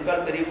is something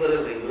called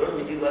peripheral ring road,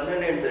 which is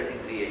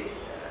 133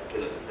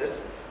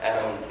 kilometers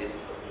around this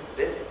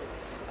place.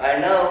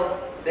 And now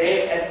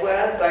they try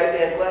to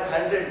acquire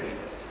 100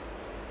 meters.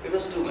 It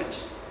was too much.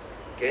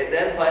 Okay,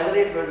 then finally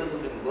it went to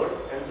Supreme Court,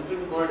 and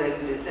Supreme Court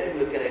actually said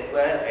you can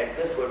acquire at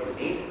best what you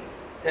need,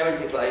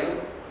 75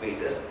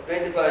 meters,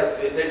 25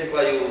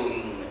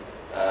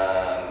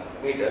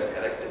 meters,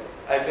 correct.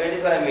 At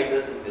 25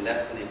 meters will be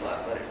left to the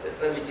farmer,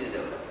 etc., which is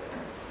development.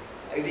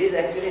 It is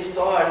actually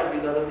stalled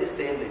because of the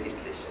same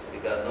legislation,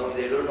 because now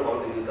they don't know how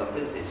to give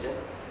compensation.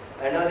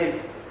 And now the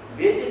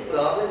basic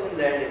problem in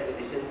land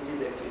acquisition, which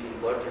is actually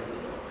important to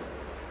note,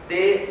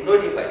 they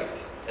notified it.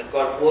 It's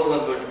called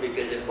 4-1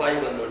 notification,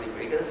 5-1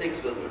 notification,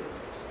 6-1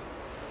 notification.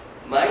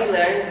 My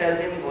land has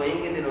been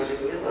going in the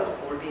notification for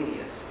 14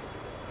 years.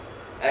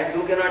 And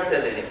you cannot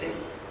sell anything,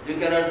 you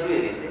cannot do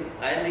anything.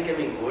 I am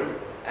becoming old,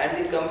 and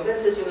the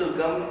compensation will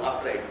come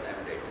after I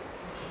am dead.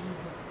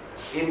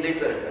 In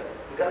literal term.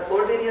 Because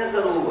 14 years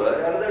are over,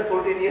 another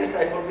 14 years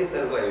I would be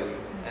surviving.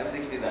 I am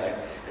 69,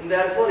 and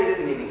therefore it is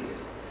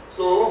meaningless.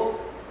 So,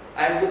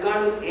 and you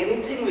can't do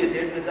anything with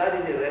it because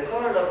in the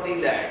record of the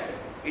land,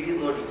 it is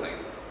notified.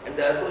 And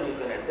therefore you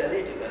cannot sell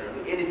it, you cannot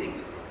do anything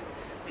with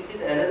it. This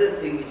is another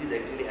thing which is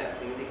actually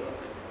happening in the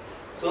government.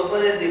 So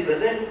far as the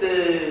present,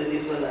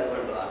 this one I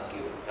want to ask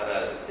you.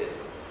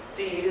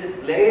 See, it is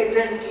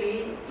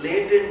blatantly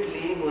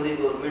Modi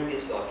government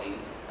is talking.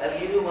 I'll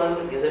give you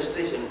one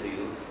illustration to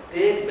you.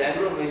 Take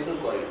Bangalore-Mysore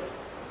corridor,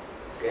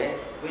 okay,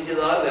 which is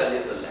all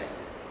valuable land.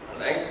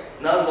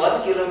 Alright? Now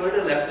 1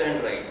 kilometer left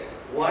and right.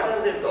 What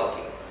are they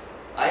talking?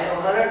 I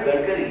have heard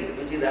Gadkari,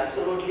 which is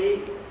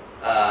absolutely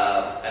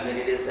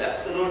it is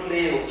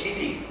absolutely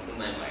cheating in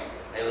my mind.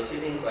 I was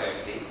sitting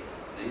quietly,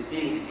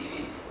 seeing the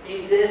TV. He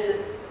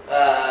says,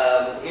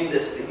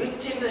 industry.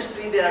 Which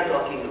industry they are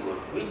talking about?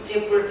 Which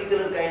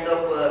particular kind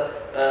of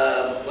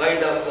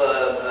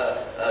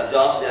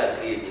jobs they are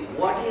creating?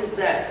 What is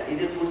that?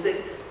 Is it food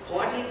sector?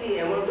 What is the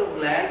amount of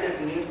land that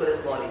you need for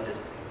a small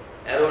industry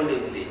around the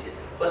village?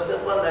 First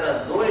of all, there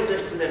are no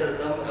industry that has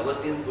come ever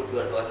since what you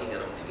are talking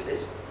around the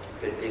village.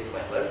 You can take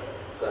my word.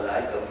 Because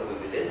I come from a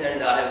village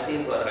and I have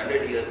seen for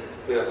 100 years,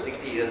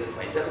 60 years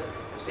myself, I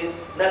have seen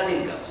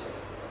nothing comes.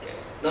 Okay.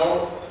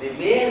 Now, the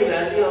main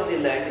value of the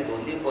land is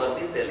only for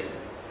the selling.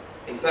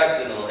 In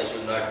fact, I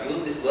should not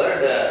use this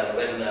word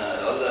when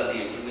Rahul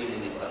Gandhi intervened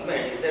in the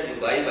parliament. He said you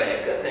buy by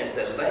acres and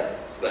sell by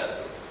square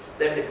feet.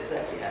 That's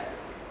exactly happening.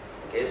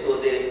 Okay, so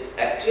they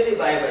actually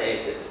buy by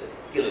acres,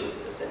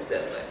 kilometers and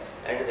sell by.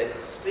 And it's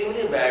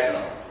extremely bad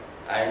now.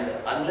 And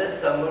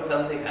unless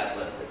something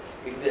happens,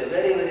 it will be a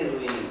very, very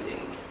ruining thing.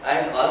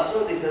 And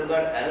also this has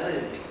got another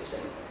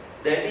implication.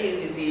 That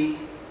is, you see,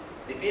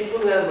 the people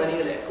who have money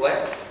will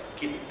acquire,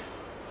 keep it.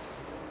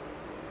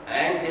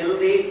 And till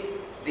the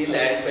the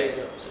land price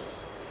comes.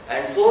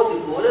 And so the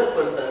poorer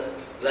person,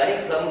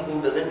 like some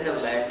who doesn't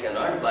have land,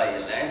 cannot buy a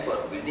land for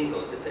building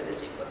houses at a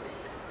cheaper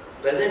rate.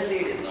 Presently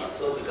it is not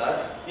so, because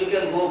you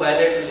can go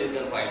bilaterally, you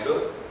can find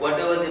out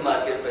whatever the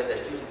market price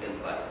actually you can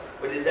buy.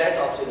 But that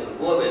option will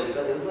go away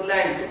because there is no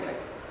land to buy.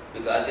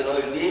 Because it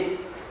will be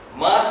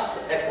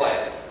mass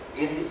acquired.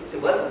 So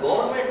once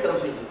government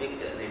comes into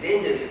picture, the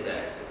danger is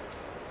that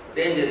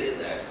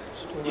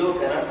you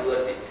cannot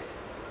work it.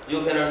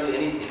 You cannot do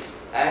anything.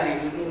 And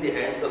it will be in the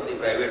hands of the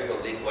private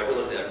public,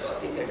 whatever they are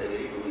talking, at a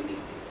very doing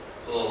thing.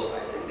 So I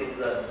think this is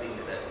the thing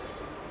that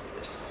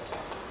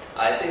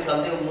I think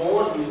something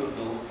more you should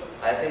do.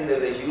 I think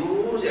there is a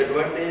huge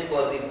advantage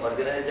for the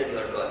organization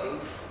that you are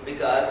talking,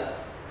 because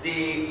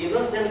the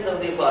innocence of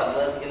the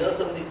farmers, innocence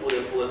of the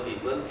poor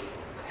people,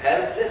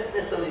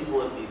 helplessness of the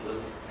poor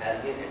people has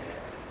been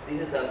attacked. This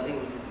is something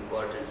which is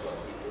important for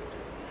people to do.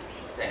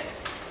 Thank you.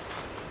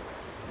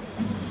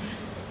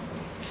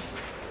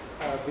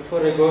 Before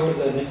I go to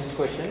the next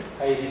question,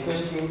 I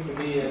request you to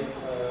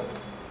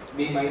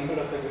be mindful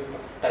of a bit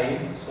of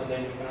time, so that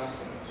you can ask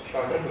some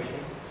shorter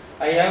questions.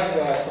 I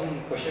have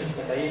some questions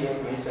that I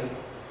wrote myself.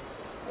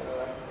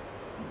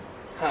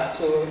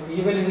 So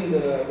even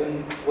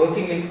when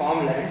working in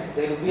farmlands,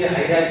 there will be a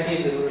hierarchy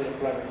in the rural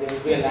employment. There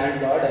will be a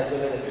landlord as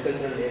well as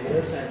agricultural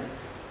laborers and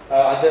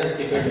other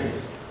dependents.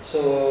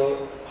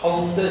 So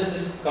how does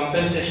this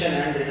compensation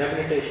and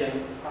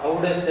rehabilitation, how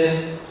is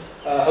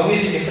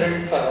it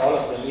different for all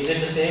of them? Is it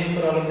the same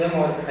for all of them,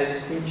 or has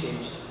it been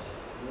changed?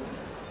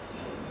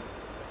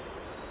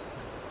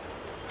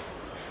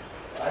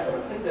 I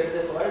don't think that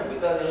is the point,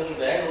 because the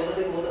land owner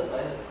is owner,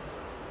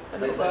 fine.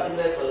 There is nothing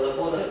like for the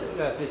owner.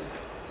 Yeah, please.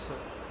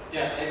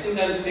 Yeah, I think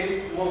I'll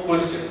take more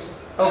questions.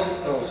 Okay.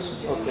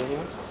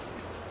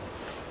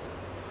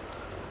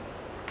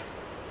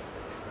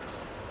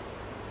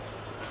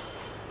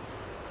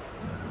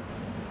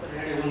 Sir, I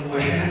had one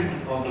question and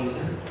one problem,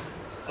 sir.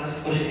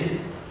 First question is,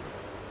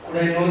 could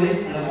I know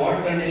under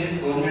what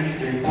conditions government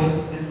should impose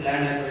this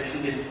land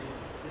acquisition bill?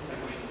 This is my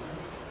question,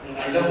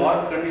 sir. Under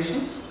what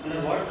conditions? Under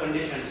what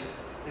conditions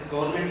this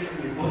government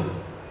should impose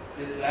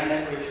this land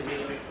acquisition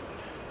bill?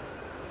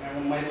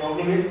 And my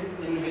problem is,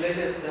 in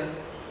villages, sir,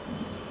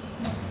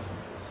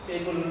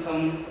 people,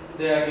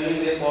 they are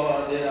doing their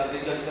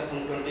agriculture from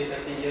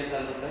 20-30 years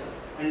and sir,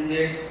 and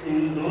they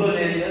in rural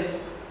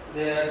areas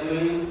they are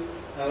doing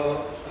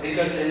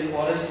agriculture in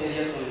forest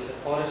areas only, sir,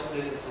 forest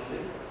places only.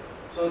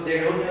 So they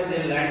don't have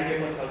their land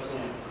papers also.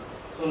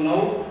 So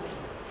now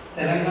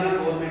Telangana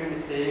government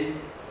is saying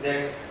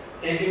that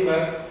taking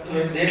back to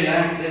their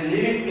lands, their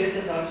living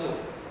places also.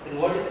 Then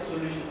what is the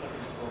solution for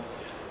this problem?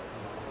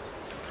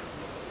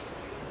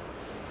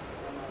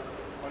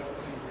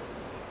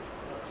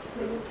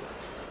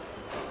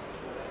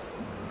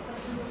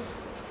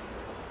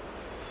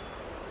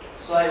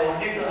 So I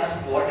wanted to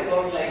ask, what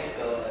about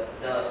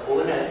the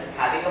owner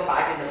having a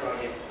part in the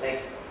project,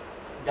 like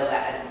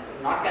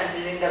not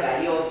considering the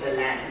value of the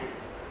land,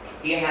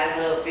 he has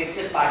a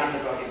fixed part in the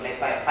project, like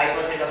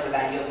 5% of the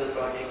value of the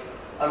project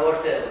or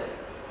whatsoever.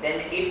 Then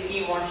if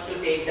he wants to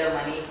take the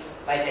money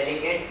by selling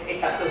it,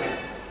 it's up to him.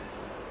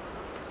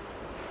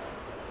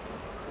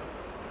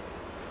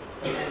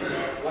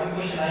 One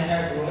question I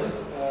had was,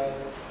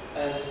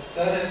 as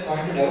sir has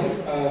pointed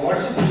out,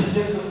 what's the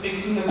procedure for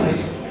fixing the price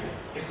of land?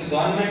 If the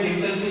government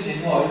itself is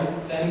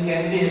involved, then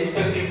can we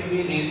expect it to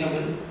be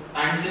reasonable?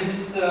 And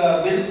since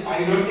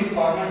I don't think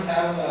farmers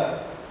have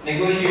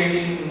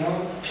negotiating,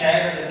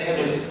 share at the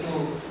table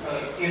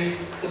if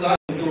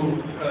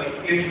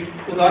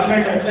the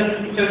government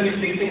itself is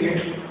fixing it,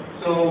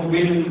 so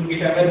will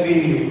it ever be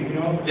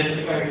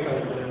justified for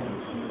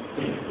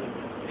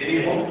any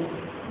hope?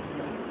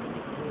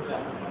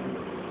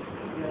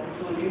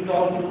 So you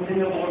talked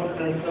something about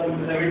some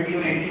 70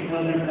 or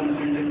 80%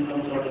 consent in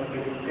some sort of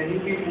way. Can you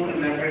be more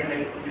elaborate?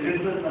 Like, is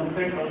it the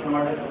consent or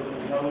not a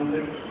consent? How is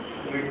it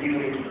 70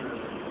 or 80%?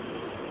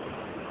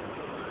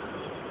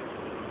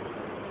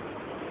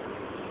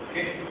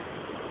 Okay.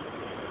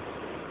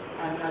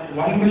 And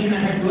one question I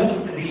had was,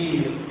 the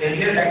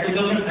earlier Act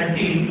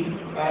 2013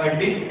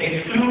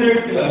 excluded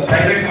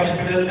private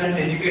hospitals and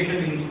education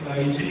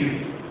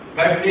institutes,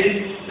 but this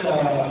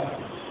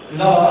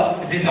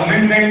law, this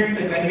amendment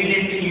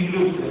conveniently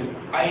includes them.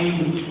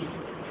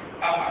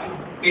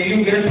 Can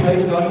you guess why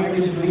the government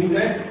is doing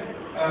that?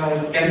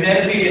 Can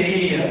there be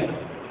any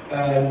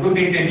good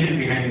intention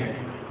behind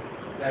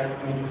that?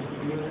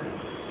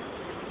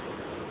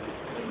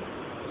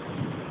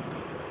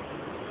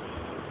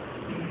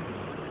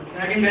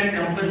 Regarding that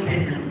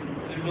compensation,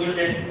 you told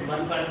that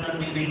one person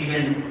will be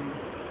given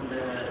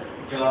the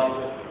job.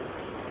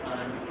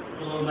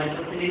 So my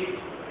question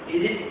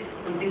is it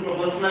something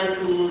proportional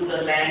to the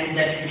land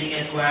that is being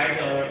acquired,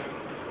 or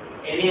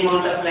any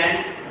amount of land,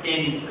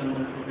 same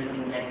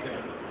compensation in that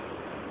term?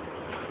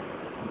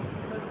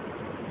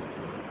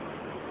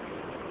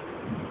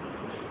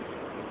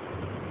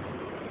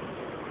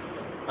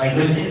 My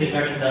question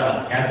regarding the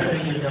capital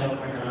use of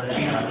Andhra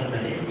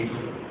Pradesh.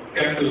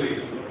 Capital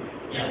use.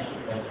 Yeah,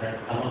 that has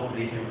come up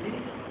recently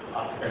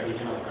after the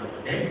division of Andhra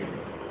Pradesh.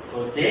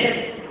 So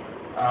there,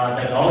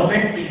 the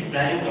government is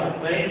planning to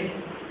acquire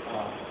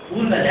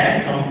pool the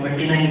land from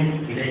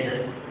 29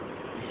 villages.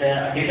 It's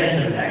a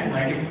agricultural land,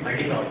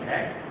 multi-crop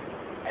land.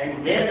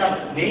 And there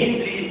the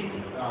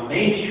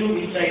main issue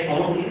which I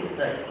found is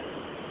that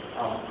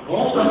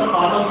most of the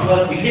farmers who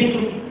are willing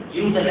to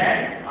give the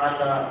land are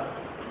the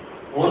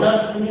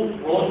owners who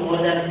own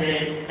more than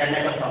say 10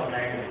 acres of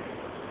land,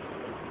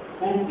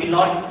 who will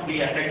not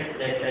be affected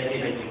slightly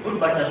by the good,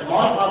 but the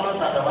small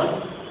farmers are the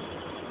ones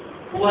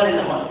who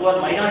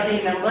are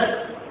minority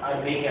members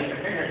are being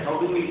affected. And how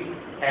do we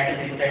tackle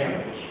this kind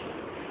of issue?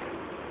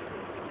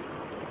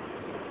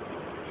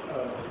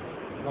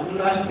 One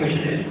last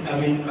question is,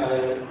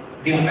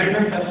 the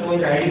amendments are so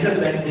radical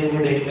that they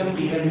would exempt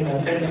even the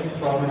consent of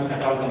farmers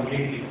at all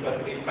completely for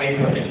 5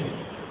 projects.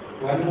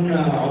 One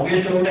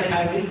obvious doubt I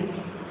have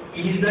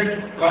is that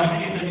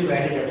constitutionally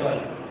valid at all?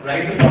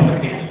 Right to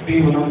property has to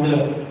be one of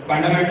the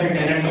fundamental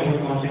tenets of the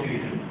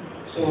constitution.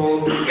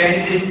 So can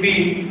this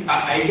be,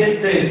 I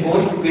guess the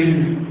court will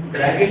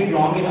drag it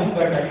long enough,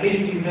 but at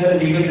least is there a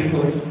legal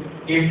recourse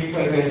if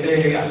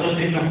say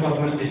association of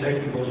farmers decide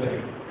to go for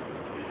it?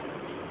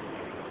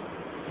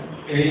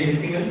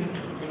 Anything else?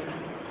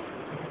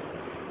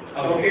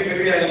 Okay,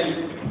 maybe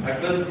I'll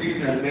address these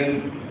and then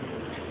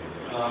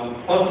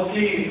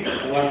firstly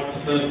what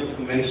sir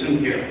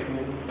mentioned here,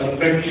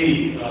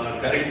 perfectly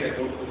correct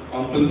about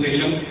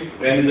compensation.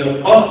 When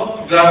the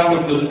first draft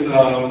of the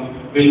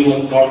bill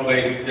was brought by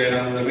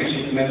Jawaharlal Ramesh,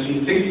 it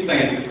mentioned 6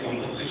 times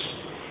compensation.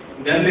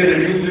 Then they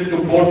reduced it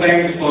to 4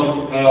 times for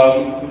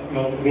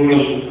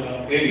rural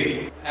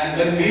areas. And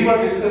when we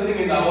were discussing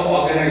in our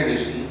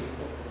organization,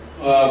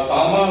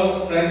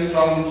 farmer friends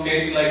from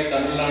states like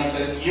Tamil Nadu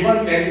said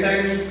even 10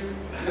 times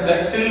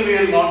that still we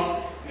will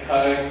not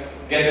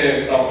get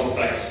a proper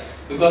price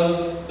because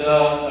the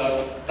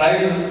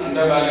price is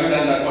undervalued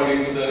and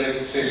according to the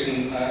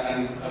registration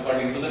and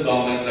according to the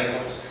government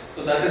records.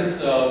 So that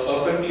is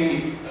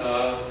perfectly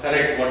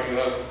correct what you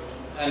have,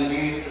 and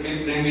we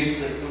did bring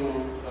it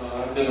to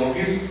the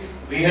notice.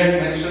 We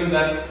had mentioned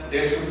that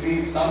there should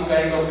be some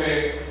kind of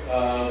a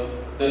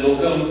the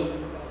local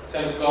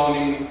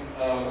self-governing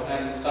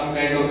and some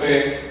kind of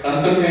a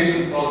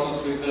consultation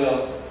process with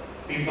the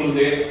people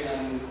there,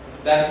 and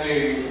that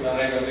way you should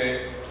arrive at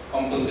a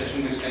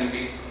compensation which can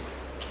be.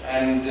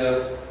 And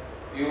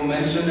you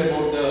mentioned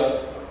about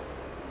the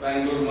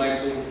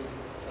Bangalore-Mysore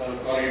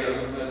corridor,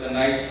 the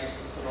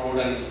nice road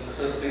and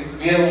such things.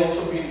 We have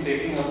also been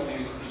taking up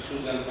these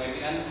issues and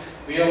fighting, and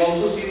we have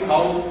also seen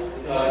how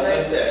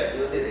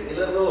the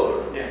regular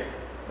road. Yeah.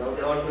 Now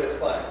they want to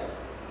expand.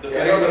 The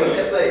They are also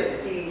peripheral.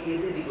 applies. See,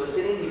 the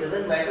question is, it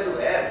doesn't matter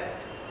where.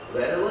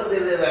 Wherever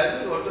there is a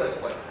value, you want to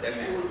acquire.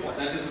 That's the whole point.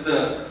 That is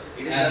the.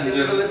 It is nothing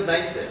to do with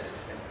nice.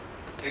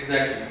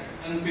 Exactly.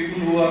 And people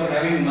who are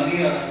having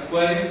money are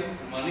acquiring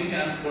money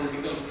and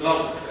political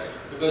clout.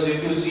 Because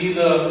if you see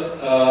the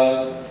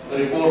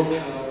report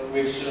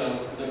which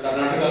the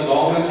Karnataka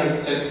government had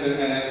set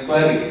an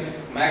inquiry,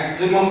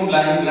 maximum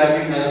land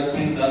grabbing has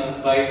been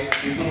done by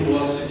people who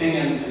are sitting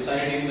and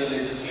deciding the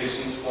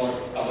legislations for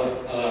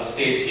our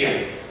state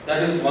here.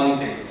 That is one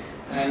thing.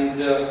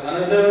 And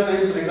another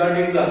is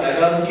regarding the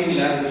hierarchy in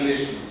land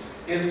relations.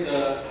 Is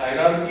the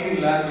hierarchy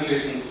in land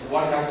relations,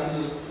 what happens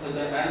is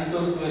the answer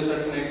to a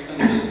certain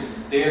extent is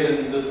there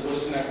in this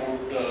question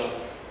about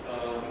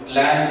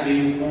land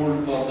being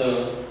pooled for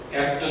the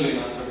capital in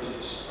Andhra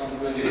Pradesh from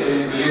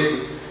 27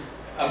 villages.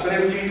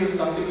 Apparently it is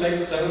something like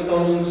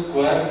 7,000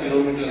 square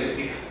kilometer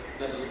area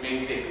that is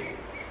being taken.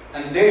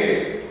 And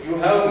there you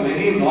have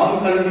many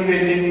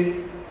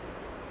non-cultivating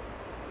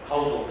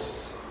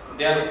households.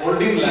 They are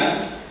holding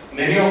land.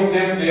 Many of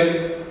them,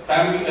 their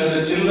family,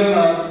 the children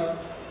are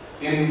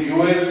in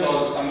US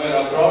or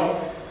somewhere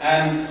abroad,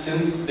 and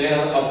since they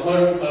are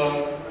upward,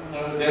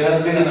 there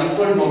has been an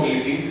upward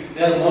mobility,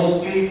 they are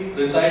mostly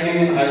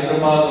residing in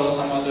Hyderabad or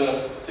some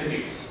other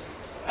cities.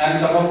 And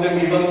some of them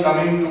even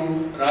coming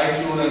to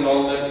Raichur and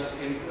all that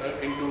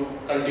into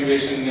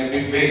cultivation in a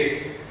big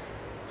way.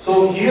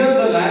 So here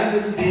the land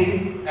is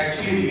being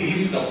actually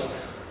leased out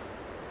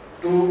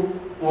to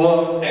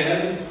poor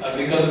tenants,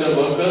 agriculture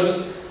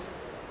workers.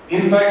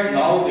 In fact,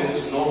 now there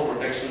is no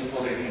protection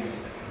for any of them.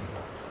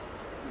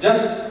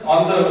 Just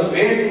on the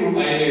way to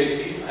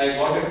IISc, I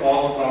got a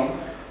call from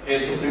a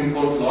Supreme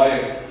Court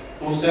lawyer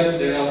who said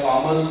there are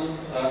farmers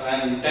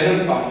and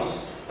tenant farmers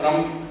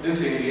from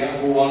this area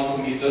who want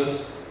to meet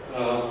us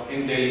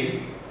in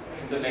Delhi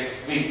in the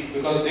next week,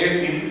 because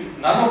they feel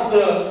none of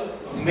the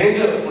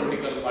major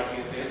political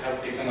parties there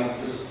have taken up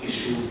this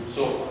issue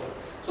so far.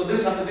 So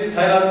these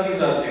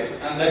hierarchies are there,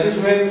 and that is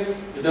where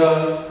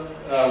the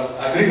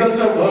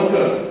agriculture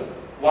worker,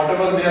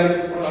 whatever they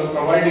are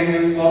providing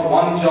is for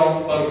one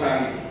job per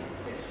family.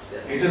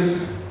 It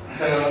is,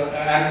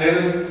 and it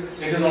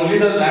is only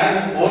the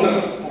land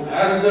owner who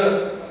has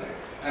the,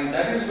 and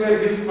that is where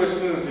his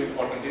question is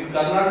important. In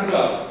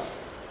Karnataka,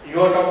 you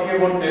are talking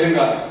about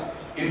Telangana.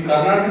 In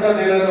Karnataka,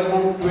 there are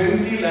about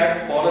 20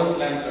 lakh forest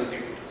land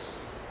cultivators.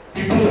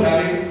 People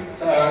having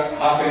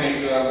half an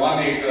acre,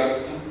 1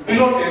 acre,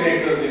 below 10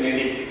 acres in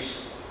any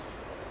case.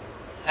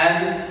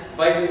 And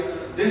by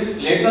this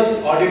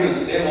latest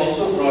ordinance, they have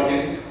also brought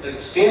in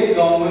that state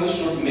governments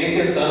should make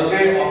a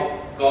survey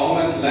of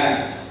government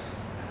lands.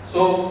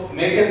 So,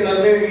 make a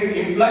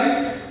survey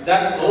implies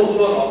that those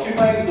who are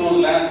occupying those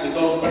lands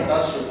without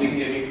pattas should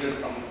be evicted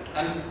from it.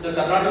 And the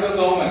Karnataka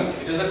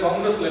government, it is a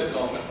Congress-led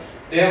government,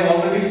 they have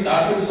already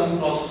started some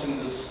process in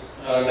this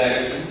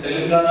direction.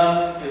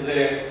 Telangana is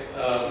the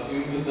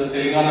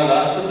Telangana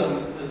Rashtra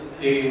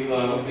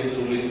Samiti is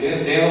ruling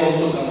there. They have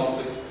also come up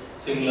with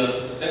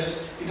similar steps.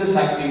 It is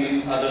happening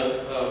in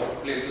other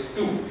places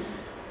too.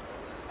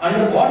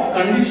 Under what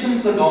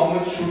conditions the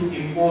government should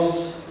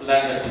impose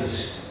land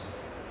acquisition?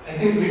 I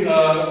think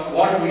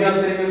what we are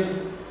saying is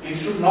it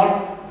should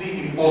not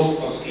be imposed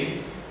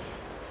firstly,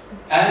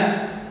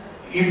 and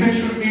if it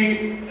should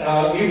be,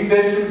 if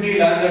there should be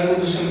land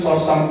acquisition for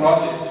some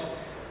project,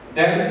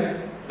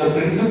 then the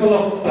principle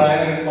of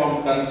prior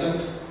informed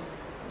consent,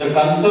 the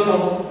concern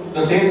of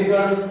the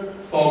safeguard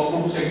for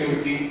food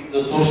security,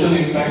 the social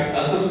impact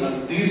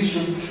assessment, these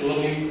should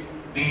surely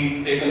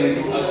be taken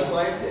into account.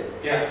 Point there.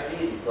 Yeah.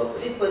 See,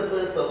 public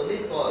purpose,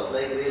 public cause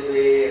like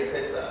railway,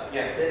 etc.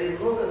 Yeah. There is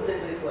no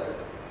consent required.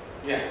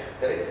 Yeah.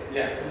 Correct?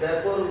 Yeah. And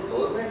therefore,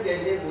 government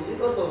can take only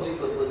for public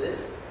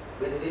purposes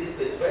when it is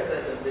specified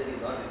that consent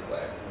is not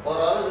required. For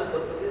all other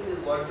purposes is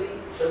what the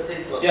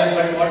consent was. Yeah,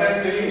 but what I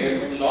am telling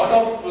is, a lot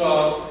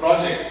of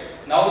projects,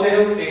 now they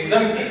have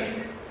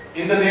exempted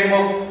in the name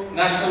of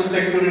national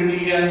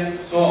security and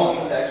so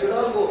on. That should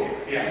all go.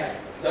 Yeah.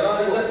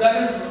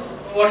 That is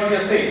what we are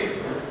saying.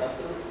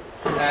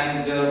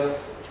 Absolutely.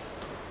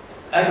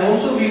 And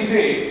also we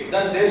say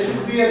that there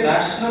should be a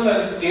national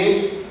and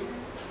state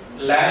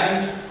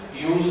land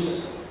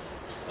use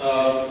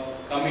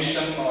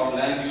commission or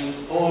land use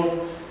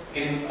board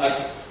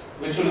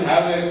which will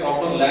have a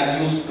proper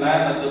land use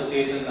plan at the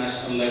state and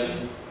national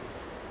level.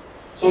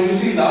 So you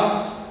see,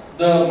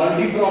 the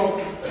multi-crop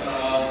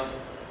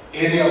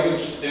area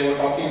which they were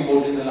talking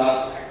about in the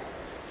last act,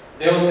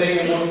 they were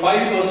saying about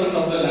 5%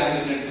 of the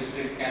land in a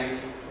district can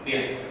be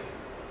acquired.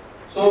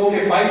 So,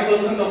 okay,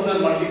 5% of the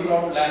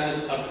multi-crop land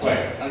is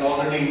acquired and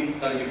already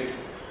cultivated.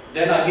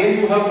 Then again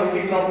you have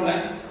multi-crop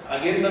land.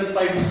 Again that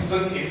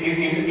 5%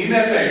 in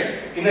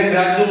effect, in a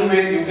gradual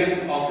way you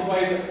can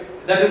occupy.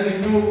 That is,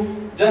 if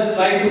you just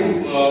try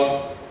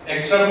to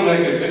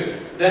extrapolate a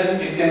bit, then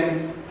it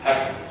can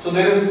happen. So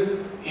there is,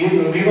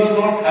 we were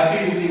not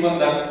happy with even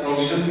that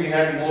provision. We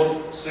had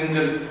more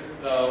stringent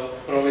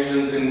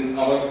provisions in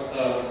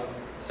our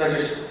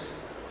suggestions.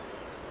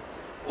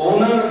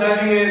 Owner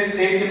having a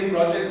stake in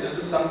project, this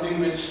is something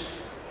which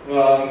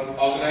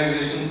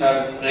organizations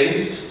have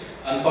raised.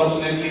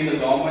 Unfortunately, the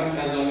government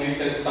has only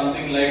said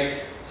something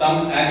like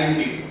some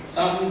annuity,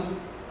 some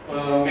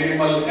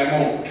minimal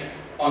amount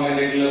on a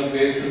regular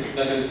basis,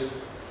 that is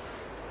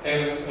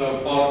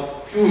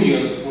for few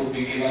years would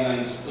be given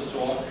and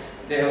so on.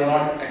 They have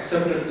not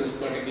accepted this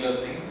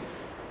particular thing.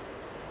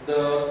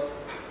 The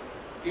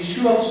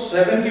issue of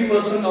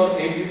 70% or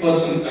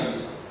 80%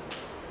 concern.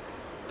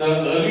 The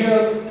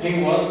earlier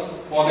thing was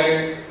for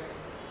a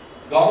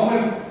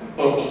government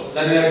purpose,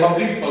 that is a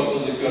public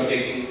purpose if you are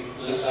taking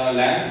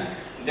land,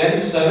 then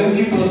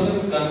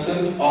 70%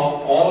 consent of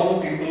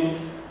all people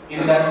in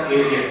that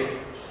area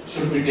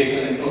should be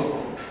taken into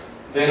account,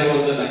 wherever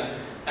the land.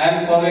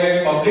 And for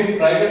a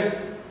public-private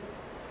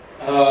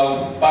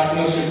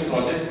partnership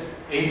project,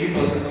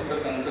 80% of the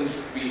consent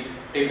should be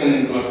taken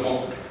into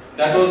account.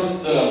 That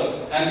was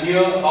the, and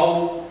here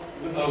how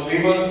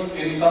we were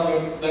in some,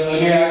 the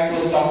earlier act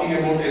was talking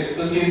about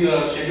especially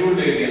the scheduled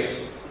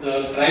areas,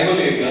 the tribal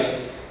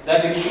areas,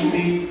 that it should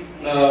be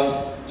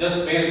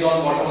just based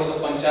on whatever the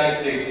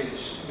panchayat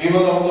takes. We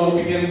were of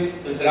the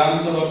opinion, the Gram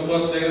Sabha,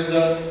 because there is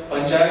the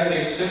panchayat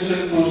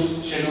extension to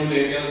scheduled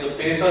areas, the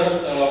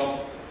PESA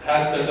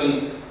has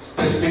certain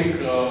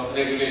specific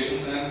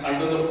regulations, and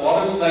under the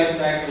Forest Rights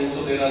Act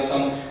also there are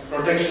some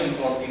protection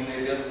for these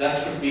areas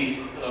that should be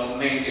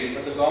maintained,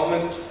 but the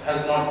government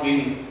has not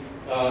been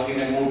in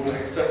a mood to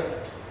accept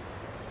that.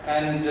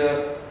 And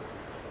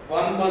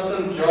one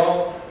person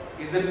job,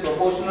 is it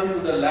proportional to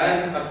the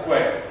land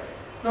acquired?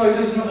 No, it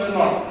is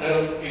not.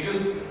 It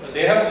is.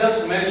 They have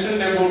just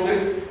mentioned about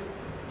it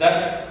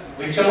that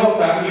whichever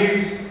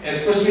families,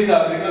 especially the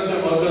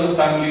agriculture workers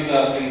families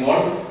are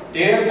involved,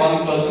 there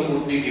one person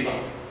would be given.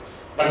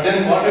 But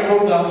then what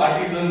about the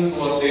artisans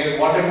who are there?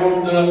 What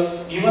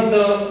about even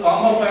the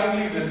farmer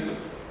families itself?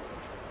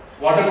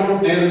 What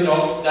about their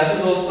jobs? That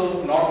is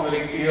also not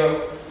very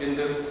clear in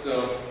this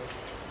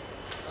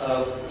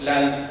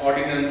land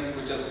ordinance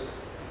which has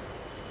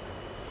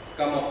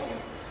come up here.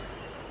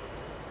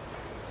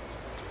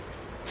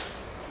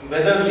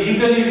 Whether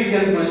legally we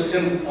can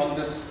question on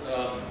this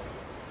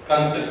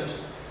concept.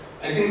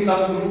 I think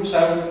some groups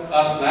are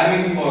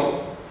planning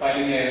for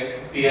filing a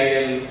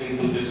PIL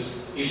into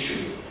this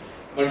issue,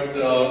 but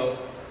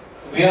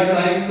we are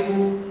trying to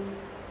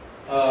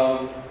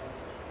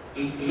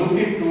look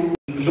into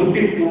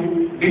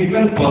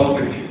different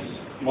perspectives,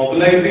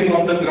 mobilizing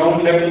on the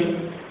ground level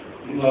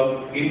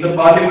in the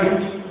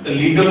parliament, the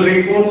legal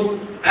recourse,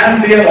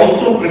 and they are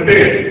also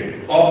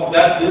prepared for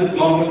that this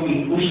government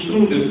will push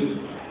through this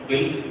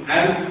bill,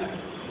 and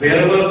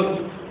wherever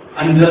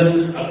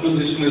unjust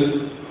acquisition is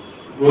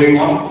going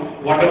on,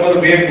 whatever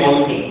way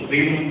possible, we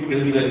will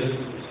resist.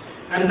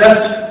 And that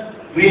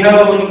we have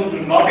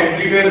not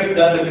everywhere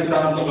that the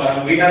Kisan Sabha,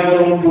 we have our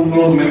own 2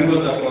 crore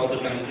members across the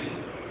country.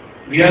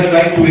 We are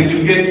trying to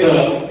educate the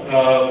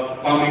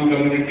farming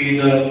community,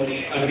 the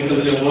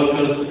agricultural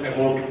workers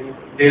about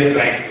their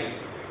rights.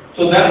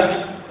 So that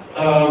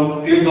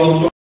is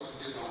also.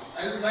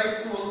 I would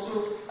like to also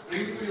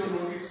bring to your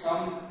notice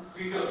some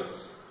figures.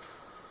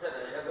 Sir, I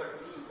have got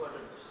 3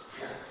 important questions.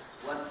 Yeah.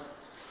 One,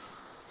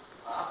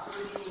 after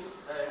the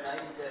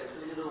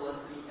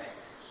 2013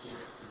 Act,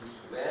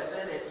 were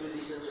there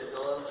acquisitions at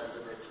all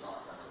under that law?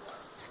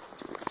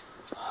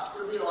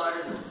 After the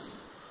ordinance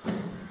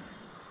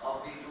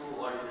of the 2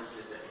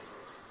 ordinances that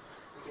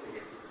we can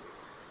get it.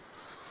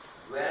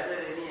 Were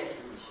there any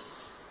acquisitions?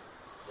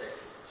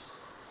 Second question.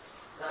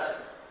 Third,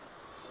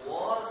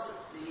 was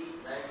the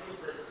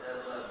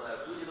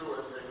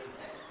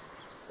 2013 Act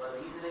was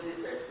reasonably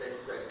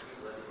satisfactory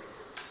for the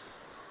accepted?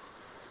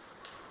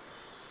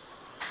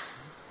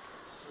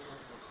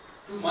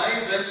 To my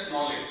best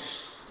knowledge,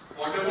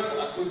 whatever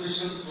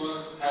acquisitions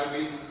have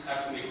been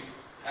happening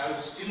have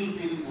still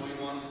been going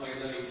on by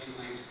the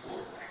 1894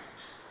 Act.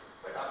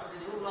 But after the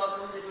new law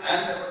comes, they should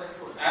And- have the new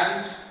one.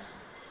 And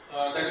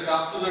that is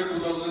after the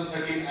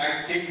 2013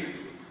 Act came into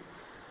being.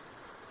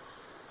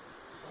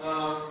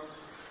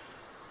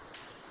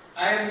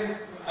 I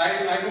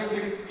don't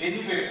think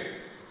anywhere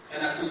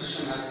an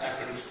acquisition has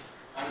happened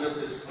under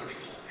this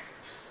particular Act.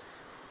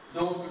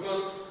 Though,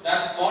 because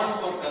that bond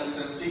for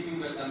consent,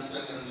 seeking the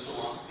consent and so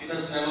on,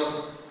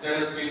 there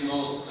has been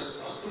no such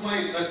process. To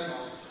my best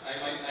knowledge, I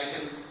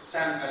can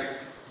stand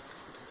corrected.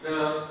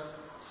 The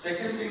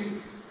second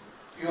thing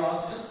you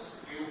asked is,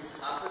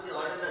 After the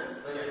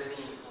ordinance, were there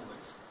any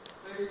movements?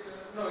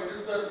 no, it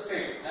is the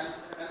same. And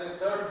the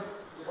third,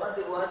 What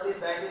the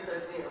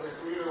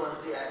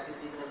 2013 Act is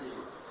reasonably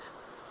good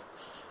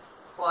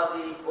for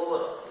the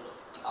overall.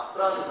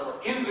 After all,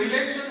 in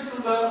relation to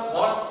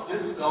what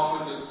this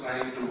government is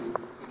trying to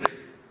bring,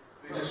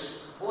 which is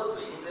both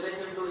ways, in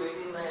relation to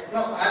 1890.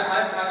 no,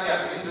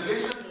 in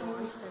relation to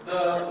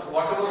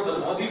whatever the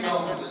Modi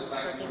government is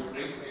trying to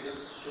bring, it is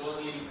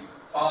surely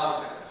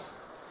far better.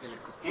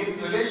 In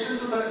relation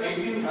to the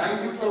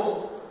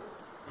 1894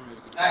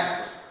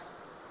 Act,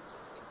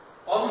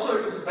 also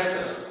it is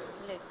better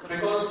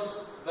because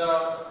the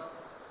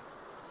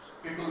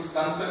people's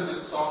consent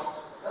is sought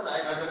No, I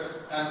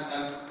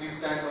and these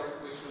kind of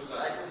issues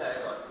are. think I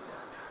got it.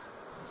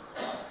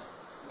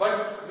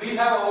 But we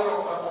have our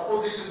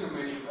opposition to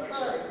many.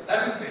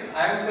 That is it.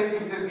 I am saying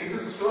it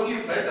is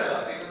surely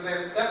better. It is a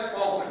step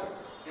forward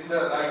in the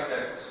right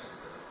direction.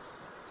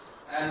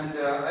 And I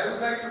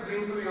would like to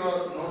bring to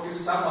your notice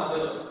some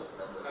other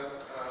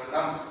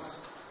numbers.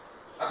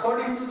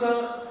 According to the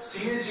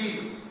CAG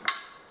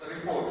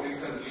report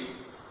recently,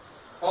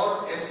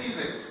 for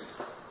SEZs,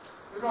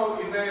 in a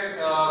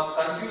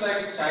country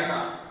like China,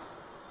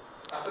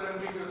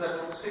 apparently it is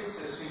about 6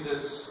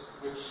 SEZs,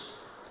 which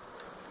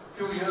a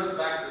few years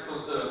back this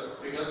was the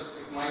figures,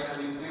 it might have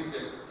increased a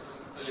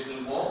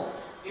little more.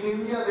 In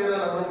India, there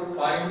are around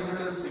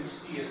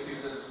 560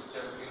 SEZs which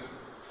have been.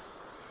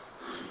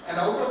 And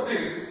out of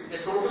this, a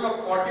total of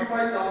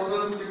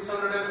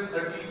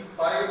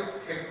 45,635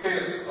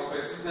 hectares of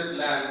SEZ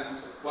land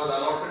was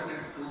allotted in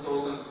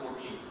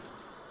 2014,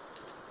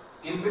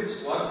 in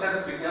which work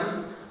has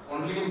begun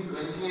only in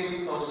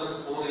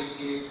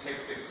 28,488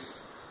 hectares.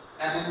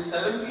 And in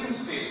 17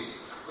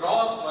 states,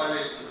 gross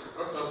violation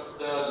of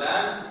the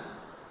land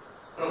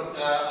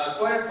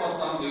acquired for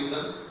some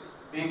reason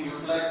being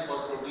utilized for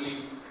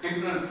totally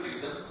different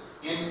reason.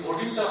 In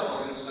Odisha,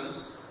 for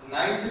instance,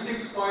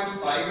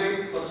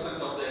 96.58%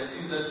 of the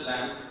SEZ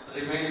land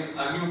remained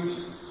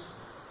unutilized,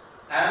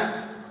 and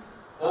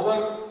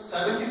over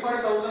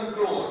 75,000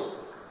 crore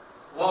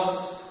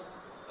was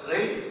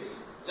raised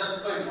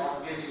just by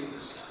mortgaging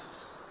this land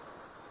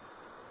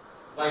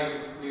by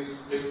these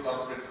big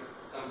corporate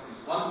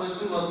companies. One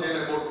question was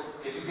there about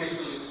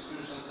educational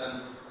institutions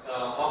and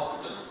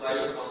hospitals,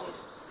 private hospitals.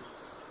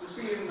 You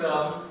see, in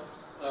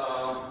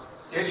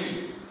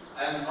Delhi, I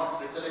am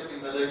not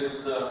recollecting whether it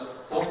is the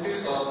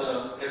Fortis or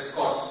the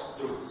Escorts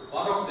group.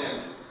 One of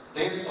them,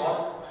 they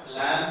sought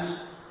land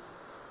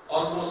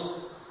almost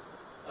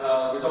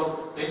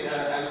without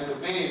having to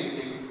pay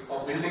anything for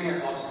building a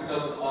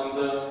hospital on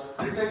the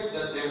pretext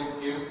that they would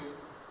give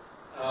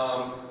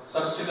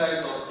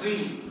subsidized or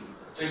free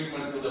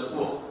treatment to the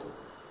poor.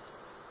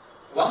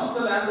 Once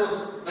the land was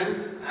built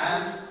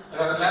and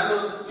land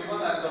was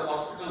given and the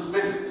hospital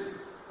built,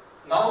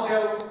 now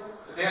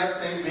they are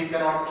saying we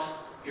cannot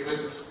give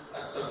it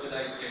at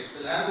subsidized rate.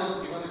 The land was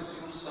given, it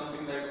seems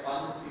something like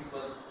 1 rupee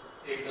per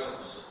acre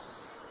or so,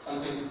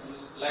 something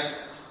like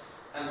that.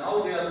 And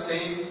now they are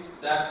saying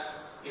that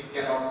it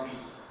cannot be,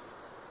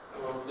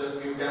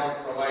 that you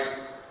cannot provide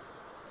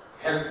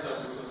health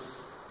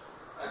services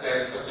at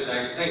a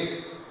subsidized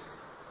rate.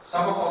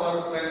 Some of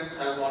our friends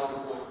have gone to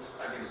court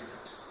against that.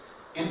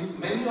 In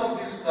many of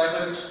these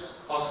private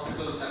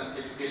hospitals and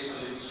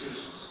educational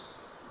institutions,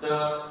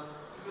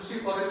 If you see,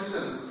 for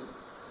instance,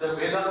 the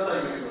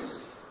Vedanta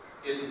University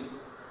in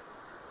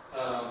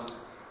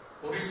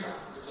Orissa,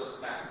 which was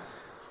planned,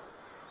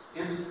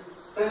 is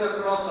spread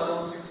across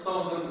around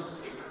 6,000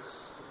 acres.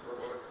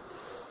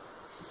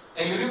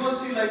 A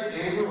university like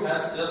JNU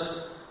has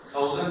just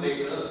 1,000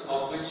 acres,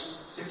 of which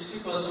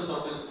 60%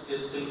 of it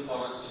is still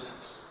forest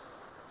land.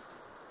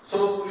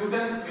 So you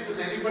can, it is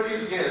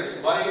anybody's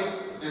guess why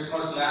this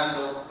much land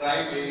of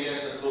prime area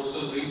in the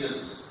coastal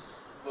regions,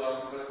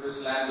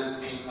 this land is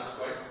being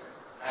acquired,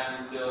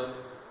 and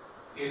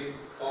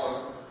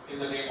in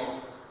the name of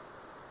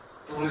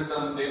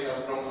tourism,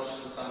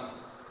 promotion, some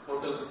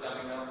hotels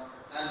coming up,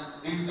 and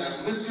these kind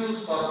of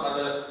misuse for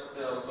other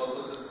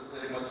purposes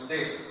very much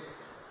there.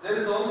 There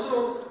is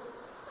also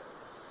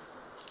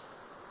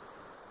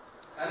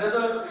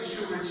another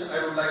issue which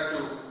I would like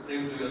to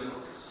bring to your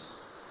notice.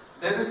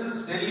 There is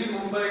this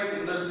Delhi-Mumbai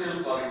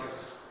industrial corridor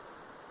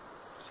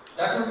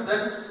that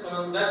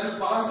will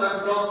pass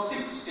across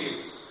 6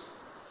 states.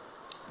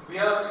 We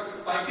are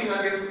fighting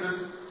against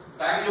this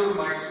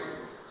Bangalore-Mysore.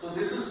 So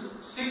this is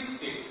 6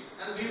 states,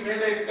 and we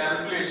made a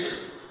calculation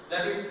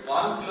that if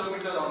 1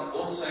 kilometer on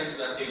both sides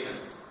are taken,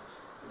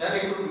 then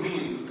it would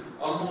mean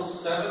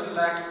almost 7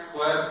 lakh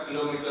square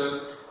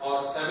kilometer,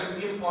 or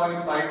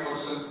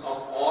 17.5% of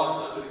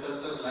all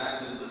agricultural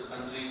land in this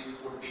country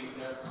would be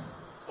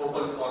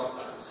open for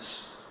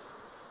acquisition.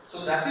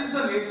 So that is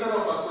the nature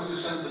of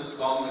acquisition this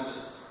government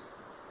is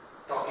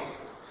talking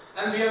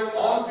about. And we have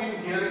all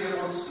been hearing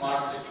about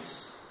smart cities.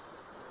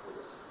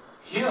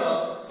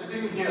 Here,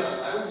 sitting here,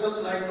 I would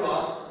just like to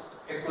ask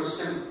a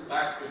question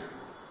back to you.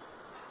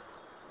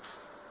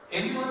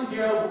 Anyone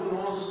here who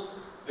knows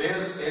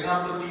where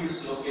Senapati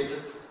is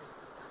located?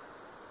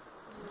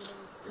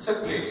 It's a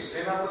place.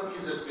 Senapati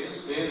is a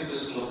place where it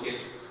is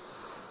located.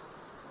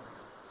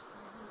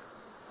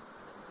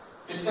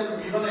 It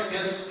can, even a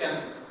guest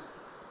can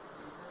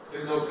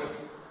resolve it.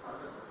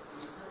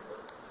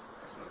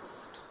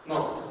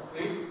 No,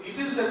 it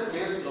is a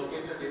place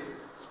located in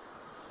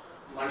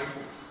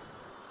Manipur.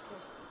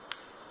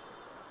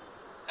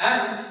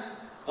 And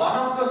one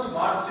of the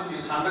smart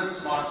cities, 100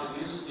 smart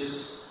cities, is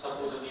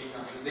supposedly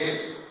coming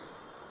there.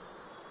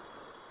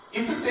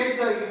 If you take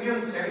the Indian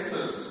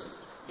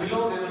census,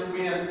 below there will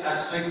be an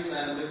asterisk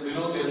and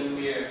below there will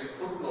be a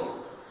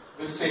footnote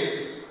which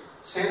says,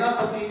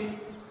 Senapati,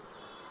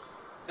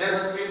 there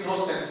has been no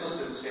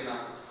census in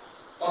Senapati.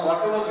 For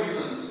whatever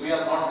reasons, we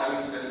are not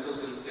having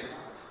census in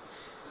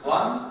Senapati.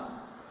 One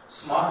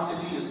smart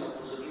city is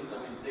supposedly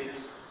coming there.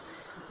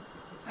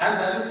 And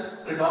that is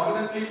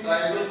predominantly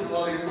tribal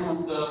or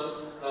into the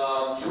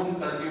June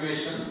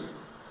cultivation,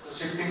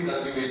 shifting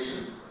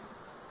cultivation.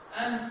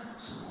 And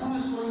who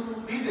is going to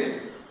be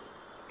there?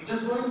 It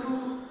is going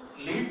to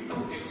lead to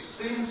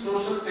extreme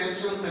social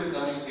tensions in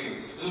coming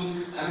days.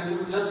 And it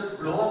will just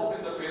blow up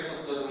in the face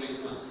of the ruling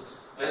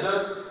class.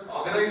 Whether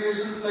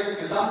organizations like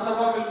Kisan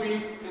Sabha will be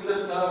in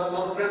the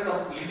forefront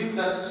of leading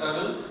that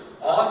struggle,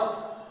 or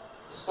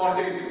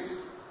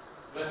spontaneous.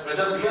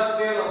 Whether we are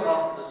there or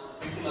not,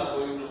 people are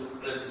going to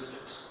resist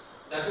it.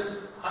 That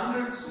is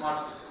 100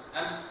 smart cities.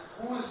 And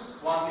who is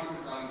wanting to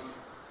come here?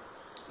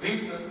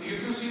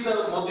 If you see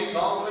the Modi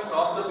government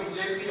or the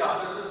BJP,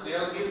 RSS, they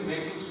have been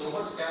making so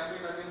much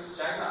campaign against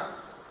China.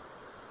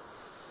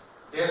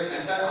 Their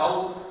entire,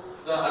 how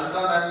the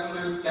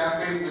ultra-nationalist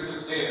campaign which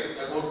is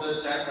there about the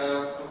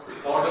China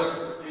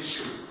border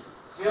issue,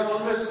 we have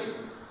always seen.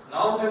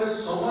 Now there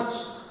is so much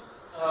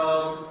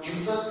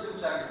interest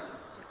in China.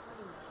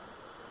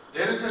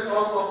 There is a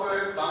talk of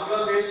a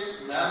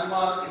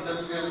Bangladesh-Myanmar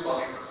industrial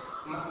corridor.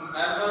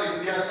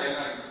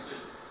 Myanmar-India-China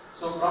industrial.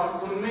 So from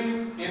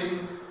Kunming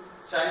in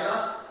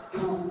China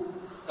to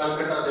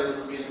Calcutta there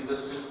will be an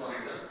industrial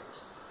corridor.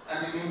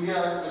 And in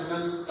India, with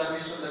this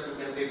condition that you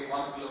can take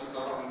 1 kilometer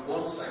on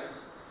both sides,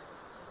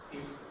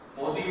 if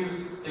Modi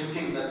is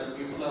thinking that the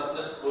people are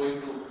just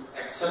going to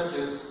accept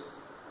his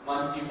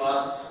Man Ki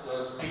Baat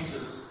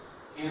speeches,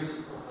 he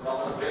is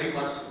very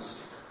much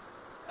mistaken.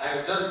 I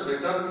have just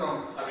returned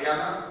from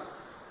Haryana.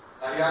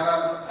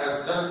 Haryana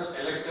has just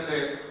elected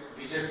a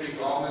BJP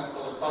government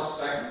for the first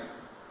time.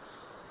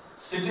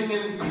 Sitting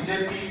in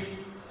BJP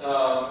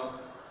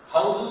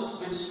houses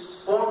which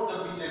support the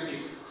BJP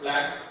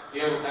flag, we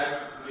have had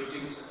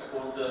meetings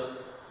about the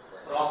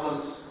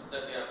problems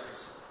that they are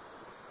facing.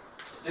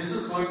 This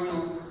is going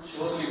to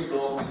surely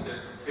blow up in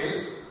their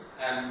face,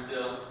 and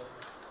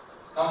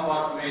come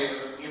what may,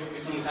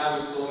 it will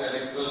have its own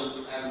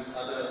electoral and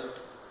other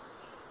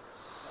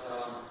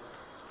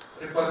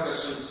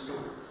repercussions too.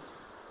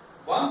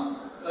 One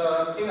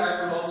thing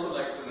I would also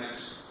like to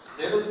mention,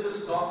 there is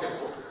this talk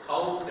about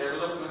how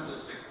development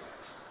is required.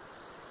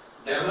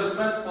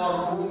 Development for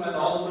whom, and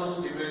all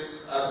those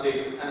debates are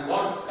there, and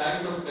what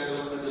kind of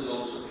development is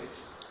also there.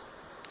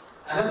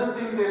 Another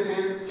thing they say,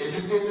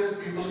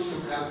 educated people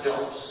should have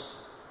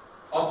jobs.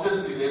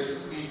 Obviously there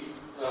should be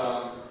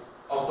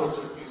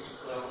opportunities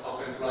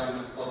of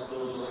employment for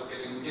those who are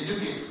getting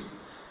educated.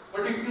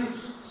 But if you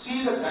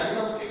see the kind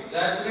of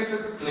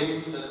exaggerated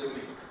claims that they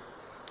make,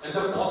 when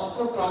the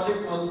POSCO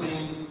project was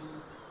being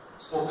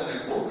spoken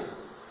about,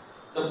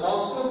 the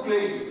POSCO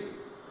claimed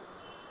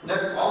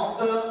that of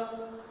the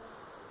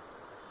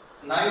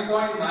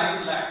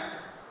 9.9 lakh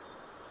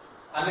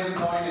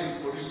unemployed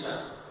in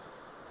Odisha,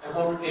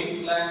 about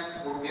 8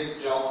 lakh would get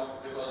job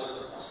because of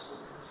the POSCO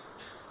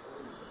project.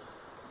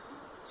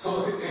 So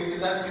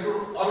that it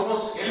would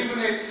almost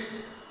eliminate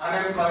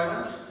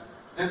unemployment.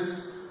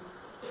 This,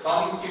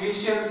 from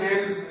initial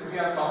days, we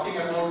are talking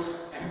about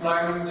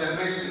employment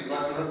generation,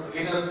 but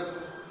it is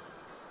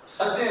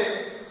such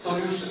a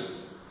solution,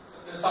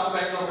 some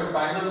kind of a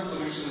final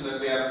solution that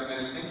they are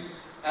mentioning.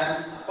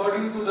 And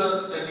according to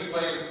the study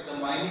by the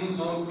Mining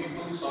Zone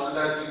People's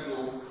Solidarity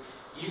Group,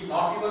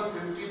 not even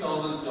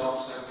 50,000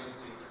 jobs have been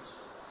created.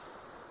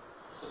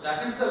 So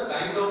that is the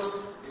kind of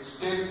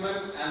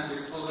displacement and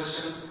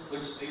dispossession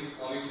which these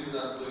policies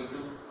are going to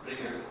bring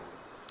in.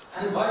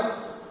 And why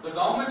the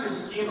government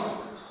is keen on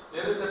it,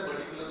 there is a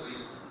particular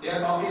reason. They are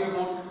talking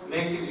about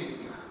Make in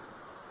India.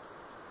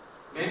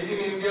 Make in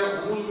India,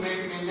 who will make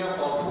in India,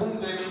 for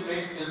whom they will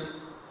make is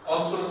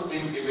also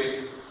being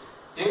debated.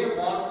 They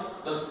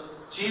want the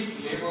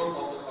cheap labor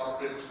of the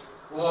corporate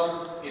who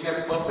are in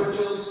a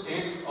perpetual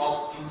state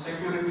of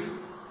insecurity,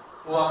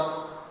 who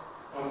are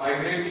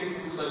migrating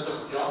in search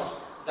of jobs.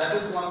 That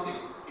is one thing.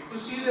 If you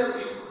see that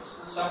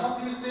some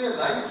of these they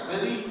write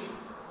very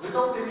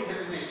without any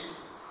hesitation.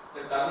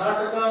 The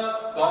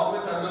Karnataka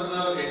government under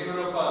the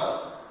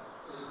Yediyurappa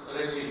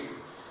regime,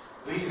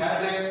 we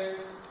had a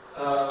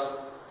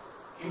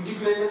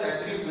integrated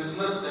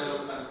agri-business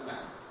development plan.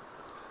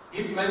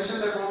 It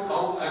mentioned about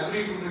how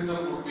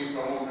agri-tourism would be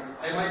promoted.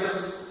 I might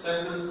have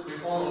said this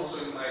before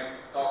also in my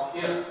talk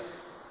here.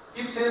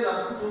 It says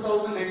up to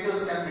 2,000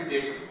 acres can be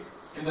taken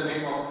in the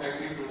name of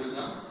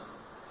agri-tourism,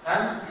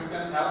 and you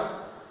can have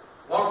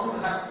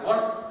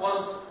what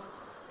was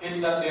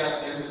in that they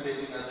are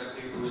envisaging as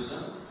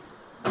agri-tourism: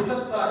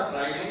 bullock cart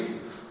riding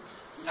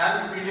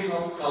and feeding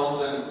of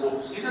cows and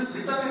goats. It is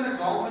written in a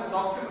government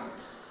document.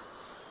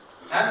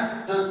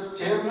 And the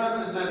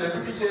chairman, the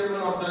deputy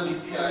chairman of the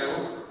Niti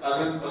Aayog,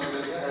 Arvind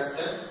Palmeria, has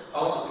said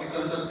how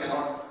agriculture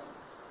cannot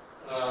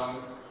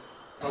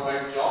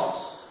provide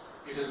jobs.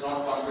 It is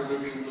not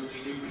contributing to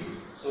GDP.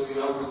 So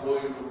you have to go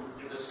into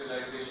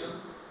industrialization.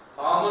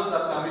 Farmers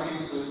are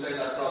committing suicide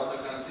across the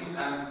country,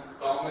 and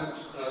government,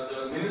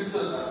 the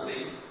ministers are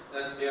saying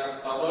that they are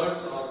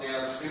cowards or they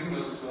are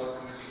criminals who are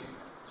committing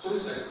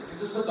suicide. But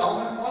it is the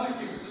government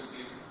policy which is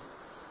leading.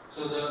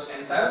 So the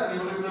entire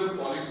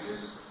neoliberal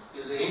policies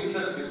is aimed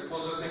at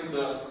dispossessing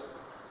the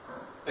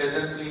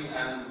peasantry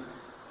and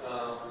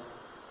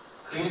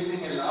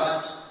creating a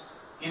large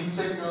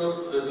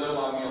insecure reserve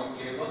army of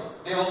labor.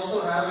 They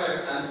also have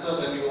an answer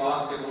when you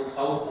ask about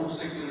how food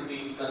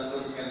security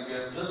concerns can be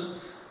addressed.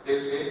 They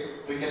say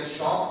we can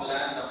shop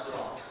land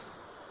abroad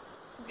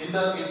in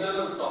the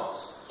internal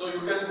talks. So you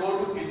can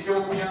go to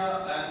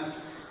Ethiopia and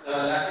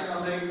Latin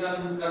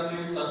American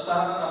countries,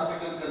 Sub-Saharan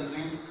African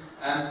countries,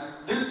 and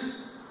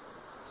this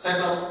set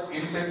of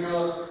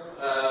insecure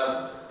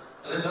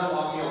reserve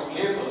army of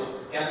labor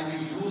can be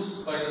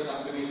used by the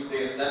companies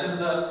there. That is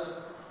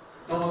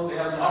though they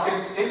have not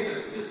yet stated,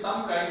 it is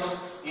some kind of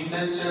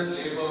indentured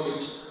labor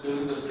which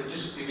during the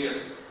British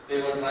period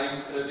they were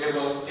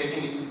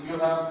taking. You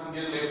have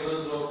Indian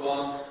laborers who have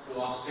gone to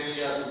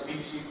Australia, to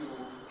Fiji, to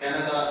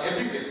Canada,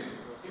 everywhere.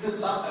 It is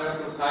some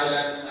to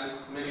Thailand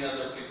and many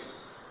other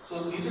places.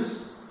 So it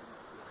is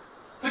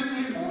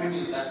quickly moving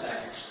in that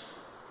direction.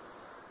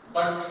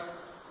 But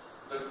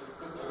the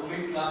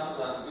ruling classes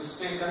are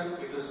mistaken.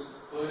 It is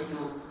going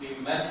to be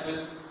met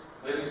with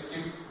very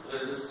stiff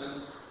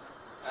resistance,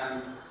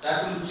 and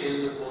that will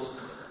change the course.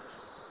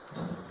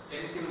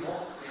 Anything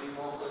more? Any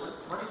more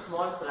questions? One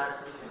small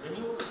clarification. When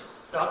you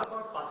talk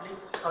about public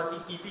or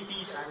these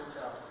PPPs and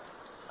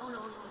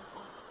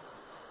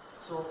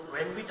so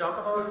when we talk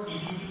about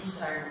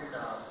PPPs and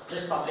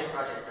just public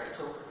projects, right?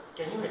 So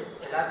can you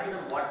elaborate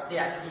on what they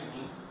actually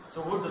mean?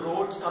 So would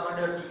roads come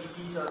under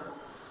PPPs or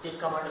they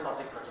come under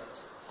public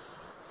projects?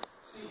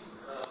 See,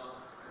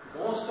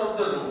 most of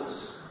the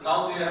roads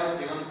now they have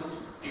given to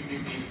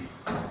PPP,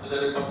 to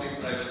the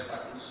public-private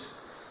partnership.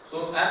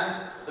 So,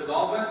 and the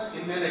government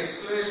in their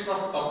explanation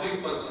of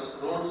public purpose,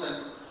 roads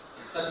and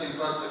such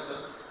infrastructure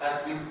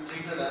has been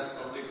treated as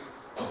public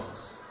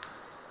purpose.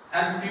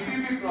 And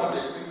PPP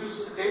projects, if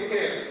you take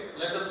a,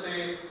 let us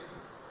say,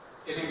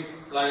 any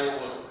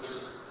flyover, which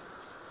is,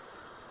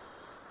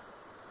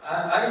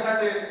 I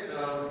had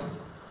a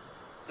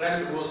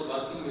friend who was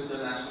working with the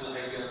National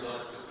Highway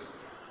Authority of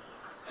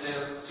India,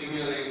 and a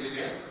senior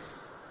engineer,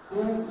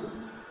 who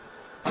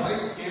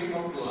twice came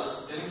out to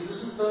us saying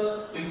this is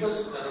the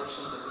biggest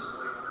corruption that is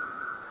going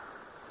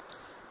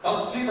on.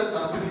 Firstly, the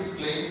companies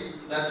claim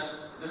that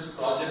this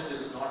project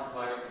is not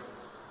viable.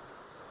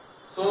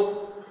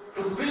 So,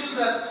 to fill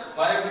that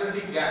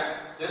viability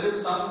gap, there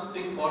is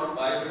something called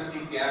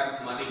viability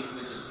gap money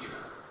which is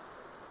given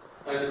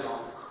by the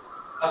government.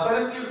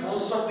 Apparently,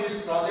 most of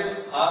these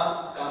projects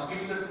are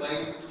completed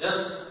by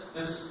just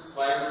this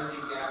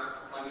viability gap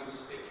money which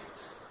they get.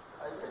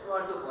 I just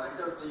want to point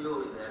out to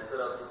you in the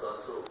answer of this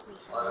also,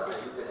 or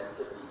you can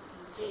answer me.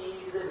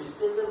 See, it is a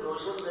mistaken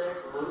notion that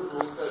only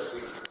roads are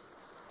built.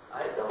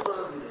 I come from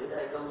a village,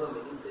 I come from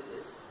many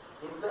places.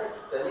 In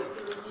fact,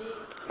 connectivity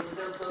in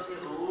terms of the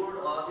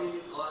road or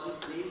the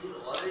place is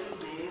already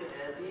there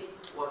as the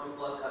what we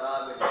call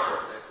kharab and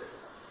etc.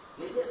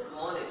 Maybe a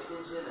small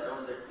extension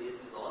around that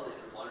place is all that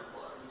is called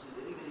for, which is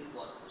very, very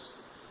small portion.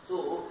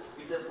 So,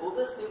 it's a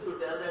bogus thing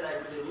to tell that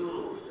I build a new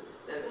road.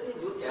 There may be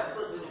a new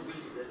campus when you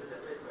build it, that's a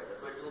separate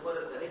matter. But so far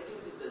as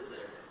connectivity is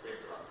concerned,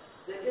 that's wrong.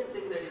 Second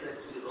thing that is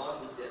actually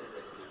wrong which they are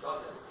actually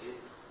talking about is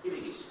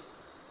irrigation.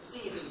 You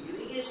see, the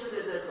irrigation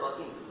that they are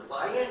talking,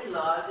 by and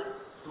large,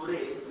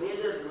 today,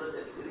 major rivers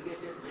have been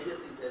irrigated, major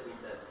things have been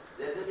done.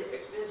 There will be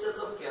extensions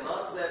of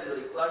canals where your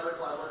requirement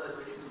farmers are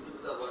ready to give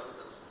the water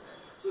comes from that.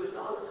 So it's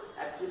all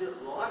actually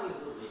wrong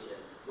information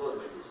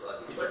government is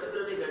talking.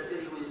 Particularly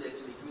Gadkari who is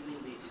actually building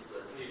these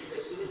infrastructure. It is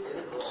actually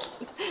telling wrong.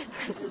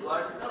 This is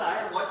what, I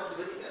have watched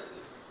very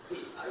carefully.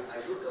 See, I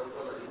do come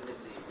from a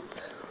reasonably good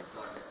background, it's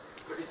not that.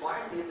 But the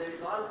point is that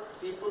it's all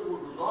people who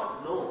do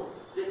not know,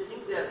 they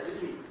think they are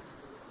building.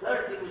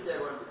 Third thing which I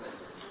want to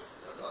mention is,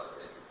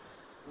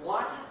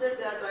 what is that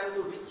they are trying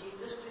to, which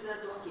industry they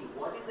are talking,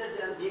 what is that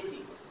they are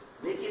making?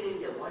 Make in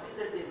India, what is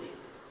that they make?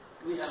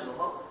 We have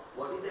know-how.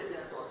 What is that they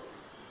are talking?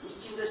 Which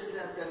industry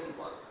they are coming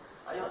for?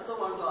 I also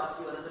want to ask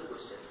you another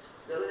question.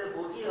 There was a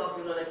bogey of,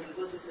 like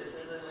Infosys,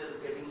 etc. were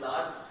getting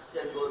large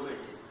check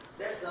government is.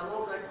 That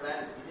somehow got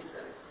vanished, is it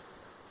correct?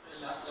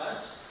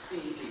 Large?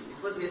 See,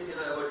 Infosys,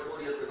 about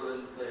 4 years ago,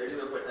 in the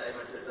Yadurappa time,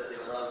 etc., they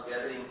were all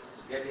gathering,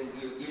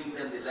 giving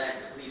them the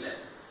land, the free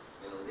land.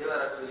 They were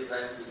actually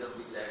trying to become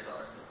big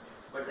landowners.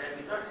 But that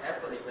did not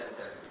happen if I am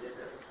correct, is it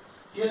correct?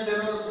 Here there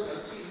was,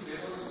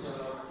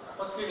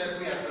 firstly let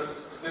me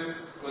address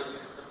this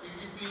question, the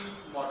PPP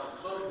model.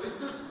 So with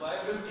this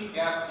viability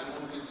gap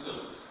among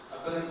itself,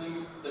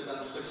 apparently the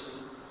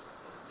construction,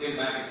 they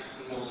manage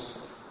in most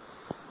cases.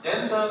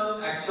 Then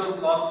the actual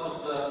cost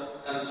of the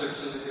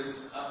construction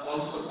is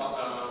also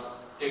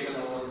taken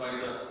over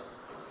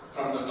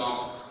from the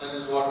government. That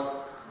is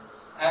what,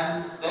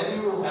 and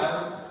then you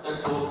have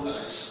the toll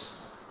collection.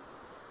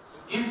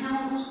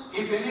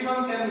 If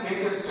anyone can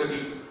make a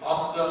study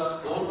of the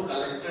toll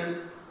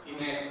collected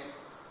in a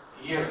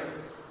year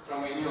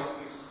from any of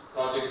these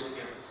projects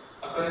here,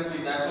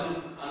 apparently that will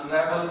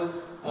unravel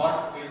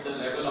what is the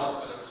level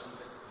of collection.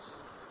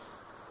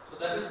 So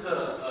that is the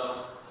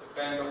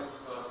kind of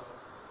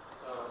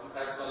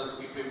as far as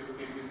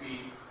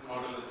PPP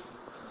model is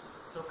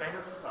concerned. So kind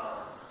of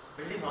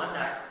building on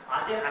that,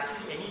 are there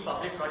actually any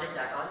public projects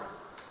at all?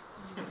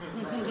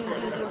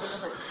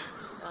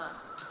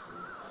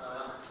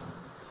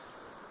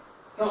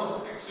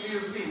 No, actually you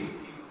see,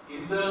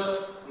 in the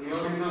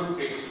neoliberal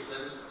phase,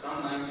 that is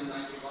from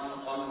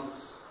 1991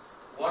 onwards,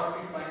 what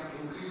we find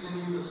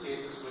increasingly the state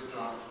is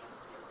withdrawn.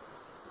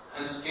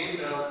 And state,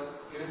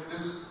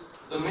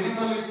 the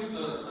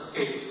minimalist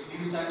state,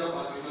 these kind of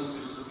arguments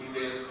used to be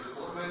there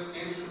before, where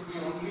state should be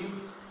only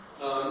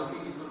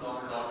looking into law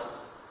and order,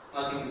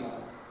 nothing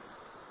more.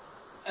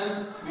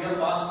 And we are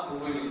fast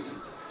moving in that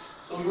direction.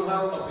 So you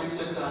have public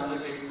sector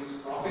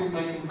undertakings,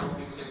 profit-making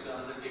public sector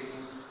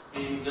undertakings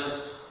being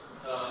just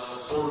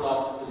sold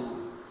off to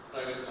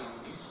private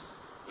companies.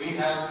 We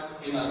have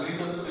in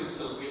agriculture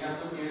itself, we have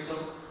the case of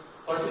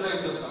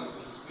fertilizer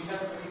companies. We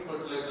have many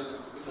fertilizer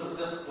companies which was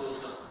just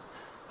closed down.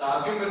 The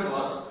argument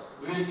was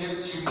we will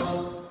get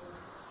cheaper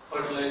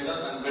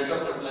fertilizers and better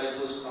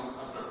fertilizers from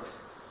abroad.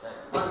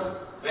 But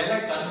when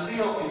a country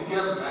of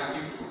India's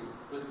magnitude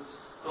with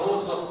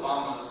crores of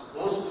farmers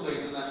goes to the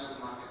international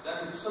market,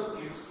 that itself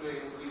leads to an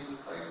increase in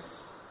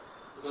prices.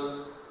 Because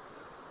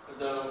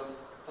the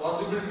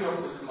possibility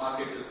of this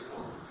market is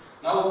low.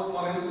 Now,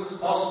 for instance,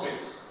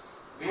 phosphates.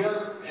 We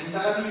are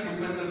entirely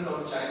dependent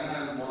on China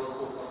and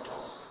Morocco for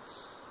phosphates.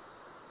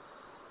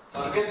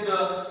 Forget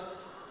the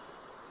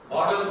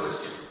border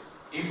question.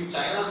 If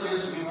China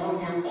says we won't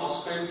give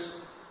phosphates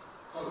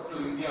to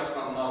India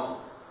from now,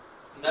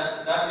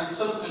 that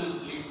itself will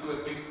lead to a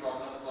big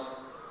problem for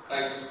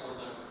crisis for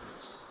the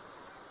countries.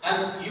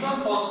 And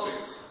even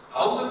phosphates,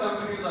 how the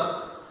countries are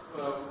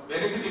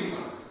benefiting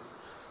from it.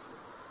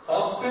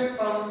 Phosphate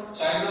from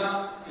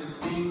China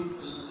is being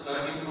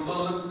in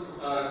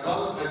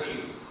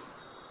 2012-13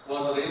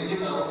 was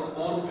ranging around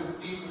 $450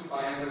 to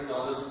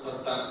 $500 per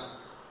ton.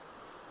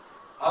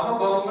 Our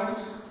government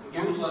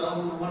gives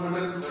around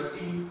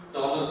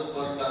 $230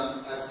 per ton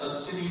as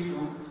subsidy to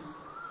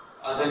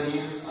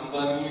Adani's,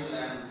 Ambani's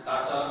and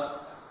Tata,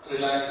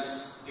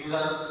 Reliance. These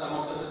are some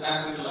of the,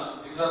 and Birla.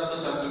 These are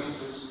the companies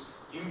which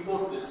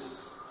import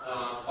this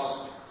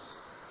phosphates.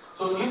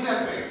 So in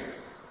effect,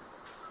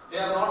 they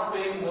are not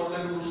paying more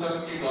than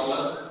 $270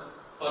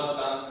 per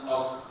ton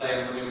of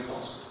diammonium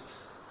phosphate.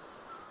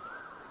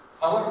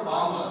 Our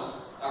farmers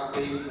are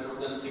paying more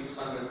than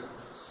 $600.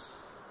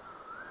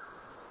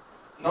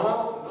 No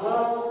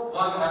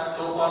one has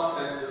so far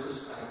said this is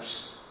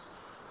corruption.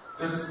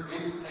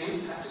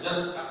 It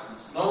just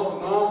happens.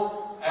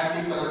 No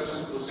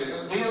anti-corruption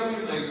crusader. We have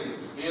been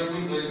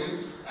raising,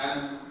 and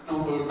to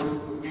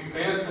be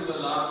fair to the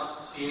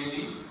last CAG,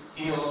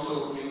 he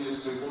also in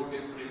his report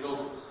did bring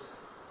out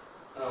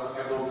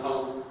about how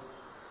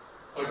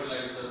the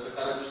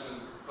corruption in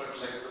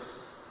fertilizers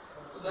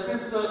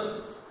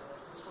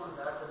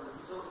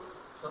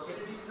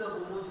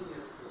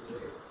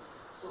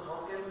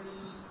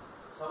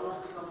some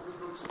of the company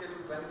groups can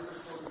benefit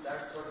from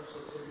that sort of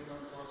subsidy on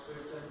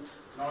phosphates and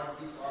not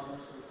the farmers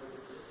who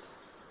benefit?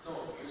 No,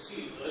 you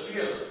see,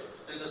 earlier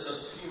when the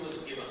subsidy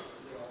was given,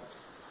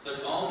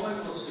 the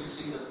government was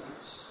fixing the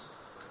price.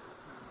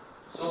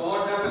 So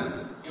what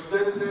happens? If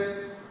there is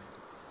a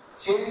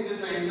change in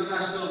the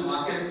international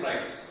market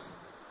price,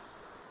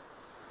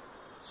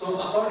 so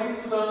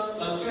according to the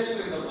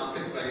fluctuation in the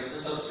market price, the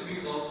subsidy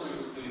is also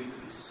used to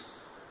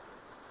increase.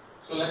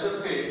 So let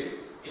us say,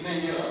 in a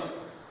year,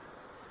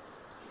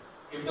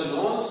 if the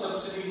lowest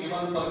subsidy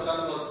given per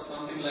ton was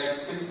something like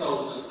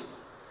 6,000,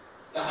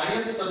 the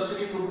highest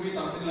subsidy could be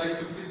something like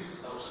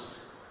 56,000.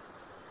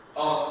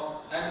 Or,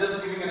 I am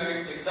just giving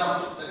an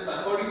example, that is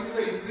according to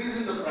the increase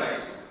in the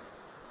price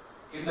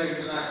in the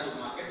international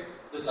market,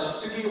 the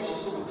subsidy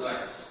also would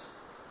rise.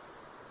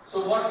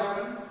 So what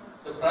happened?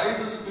 The price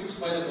is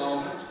fixed by the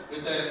government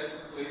with a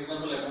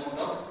reasonable amount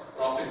of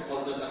profit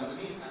for the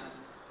company.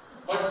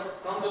 But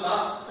from the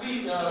last from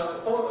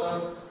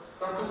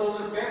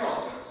 2010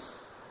 onwards,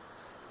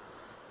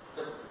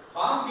 the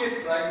farm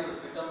gate price is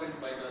determined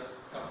by the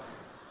company.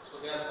 So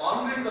they are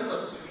honoring the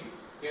subsidy,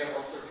 they are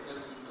also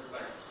determining the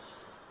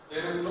prices.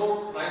 There is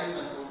no price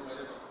control by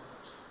the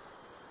government.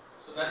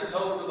 So that is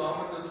how the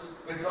government is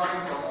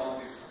withdrawing from all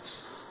these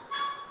sections.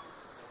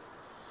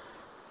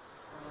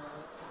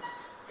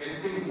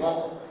 Anything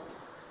more?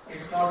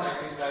 If not, I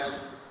think I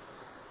will.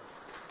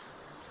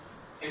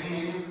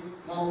 Any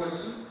more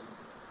question?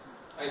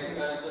 I think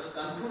I will just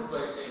conclude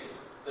by saying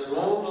the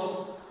role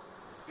of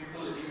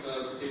people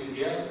sitting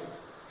here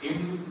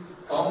in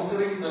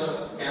countering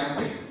the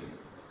campaign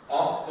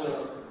of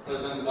the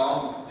present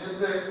government.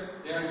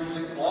 They are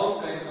using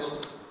all kinds of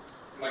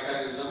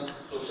mechanisms,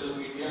 social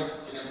media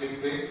in a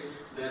big way.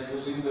 They are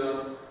using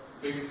the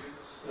big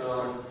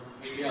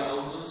media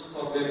houses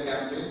for their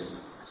campaigns.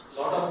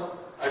 A lot of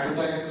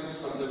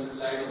advertisements from the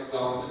side of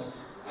government.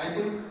 I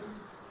think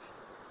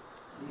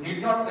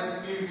need not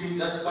necessarily be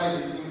just by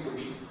listening to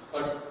me,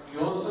 but you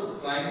also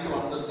trying to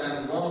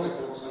understand more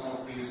about some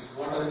of these.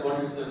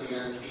 What is the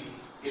reality?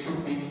 It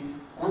would be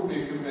good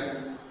if you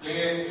can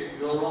play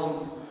your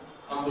own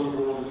humble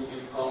role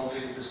in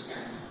countering this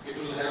campaign. It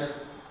will help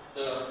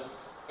the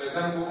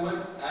peasant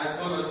movement,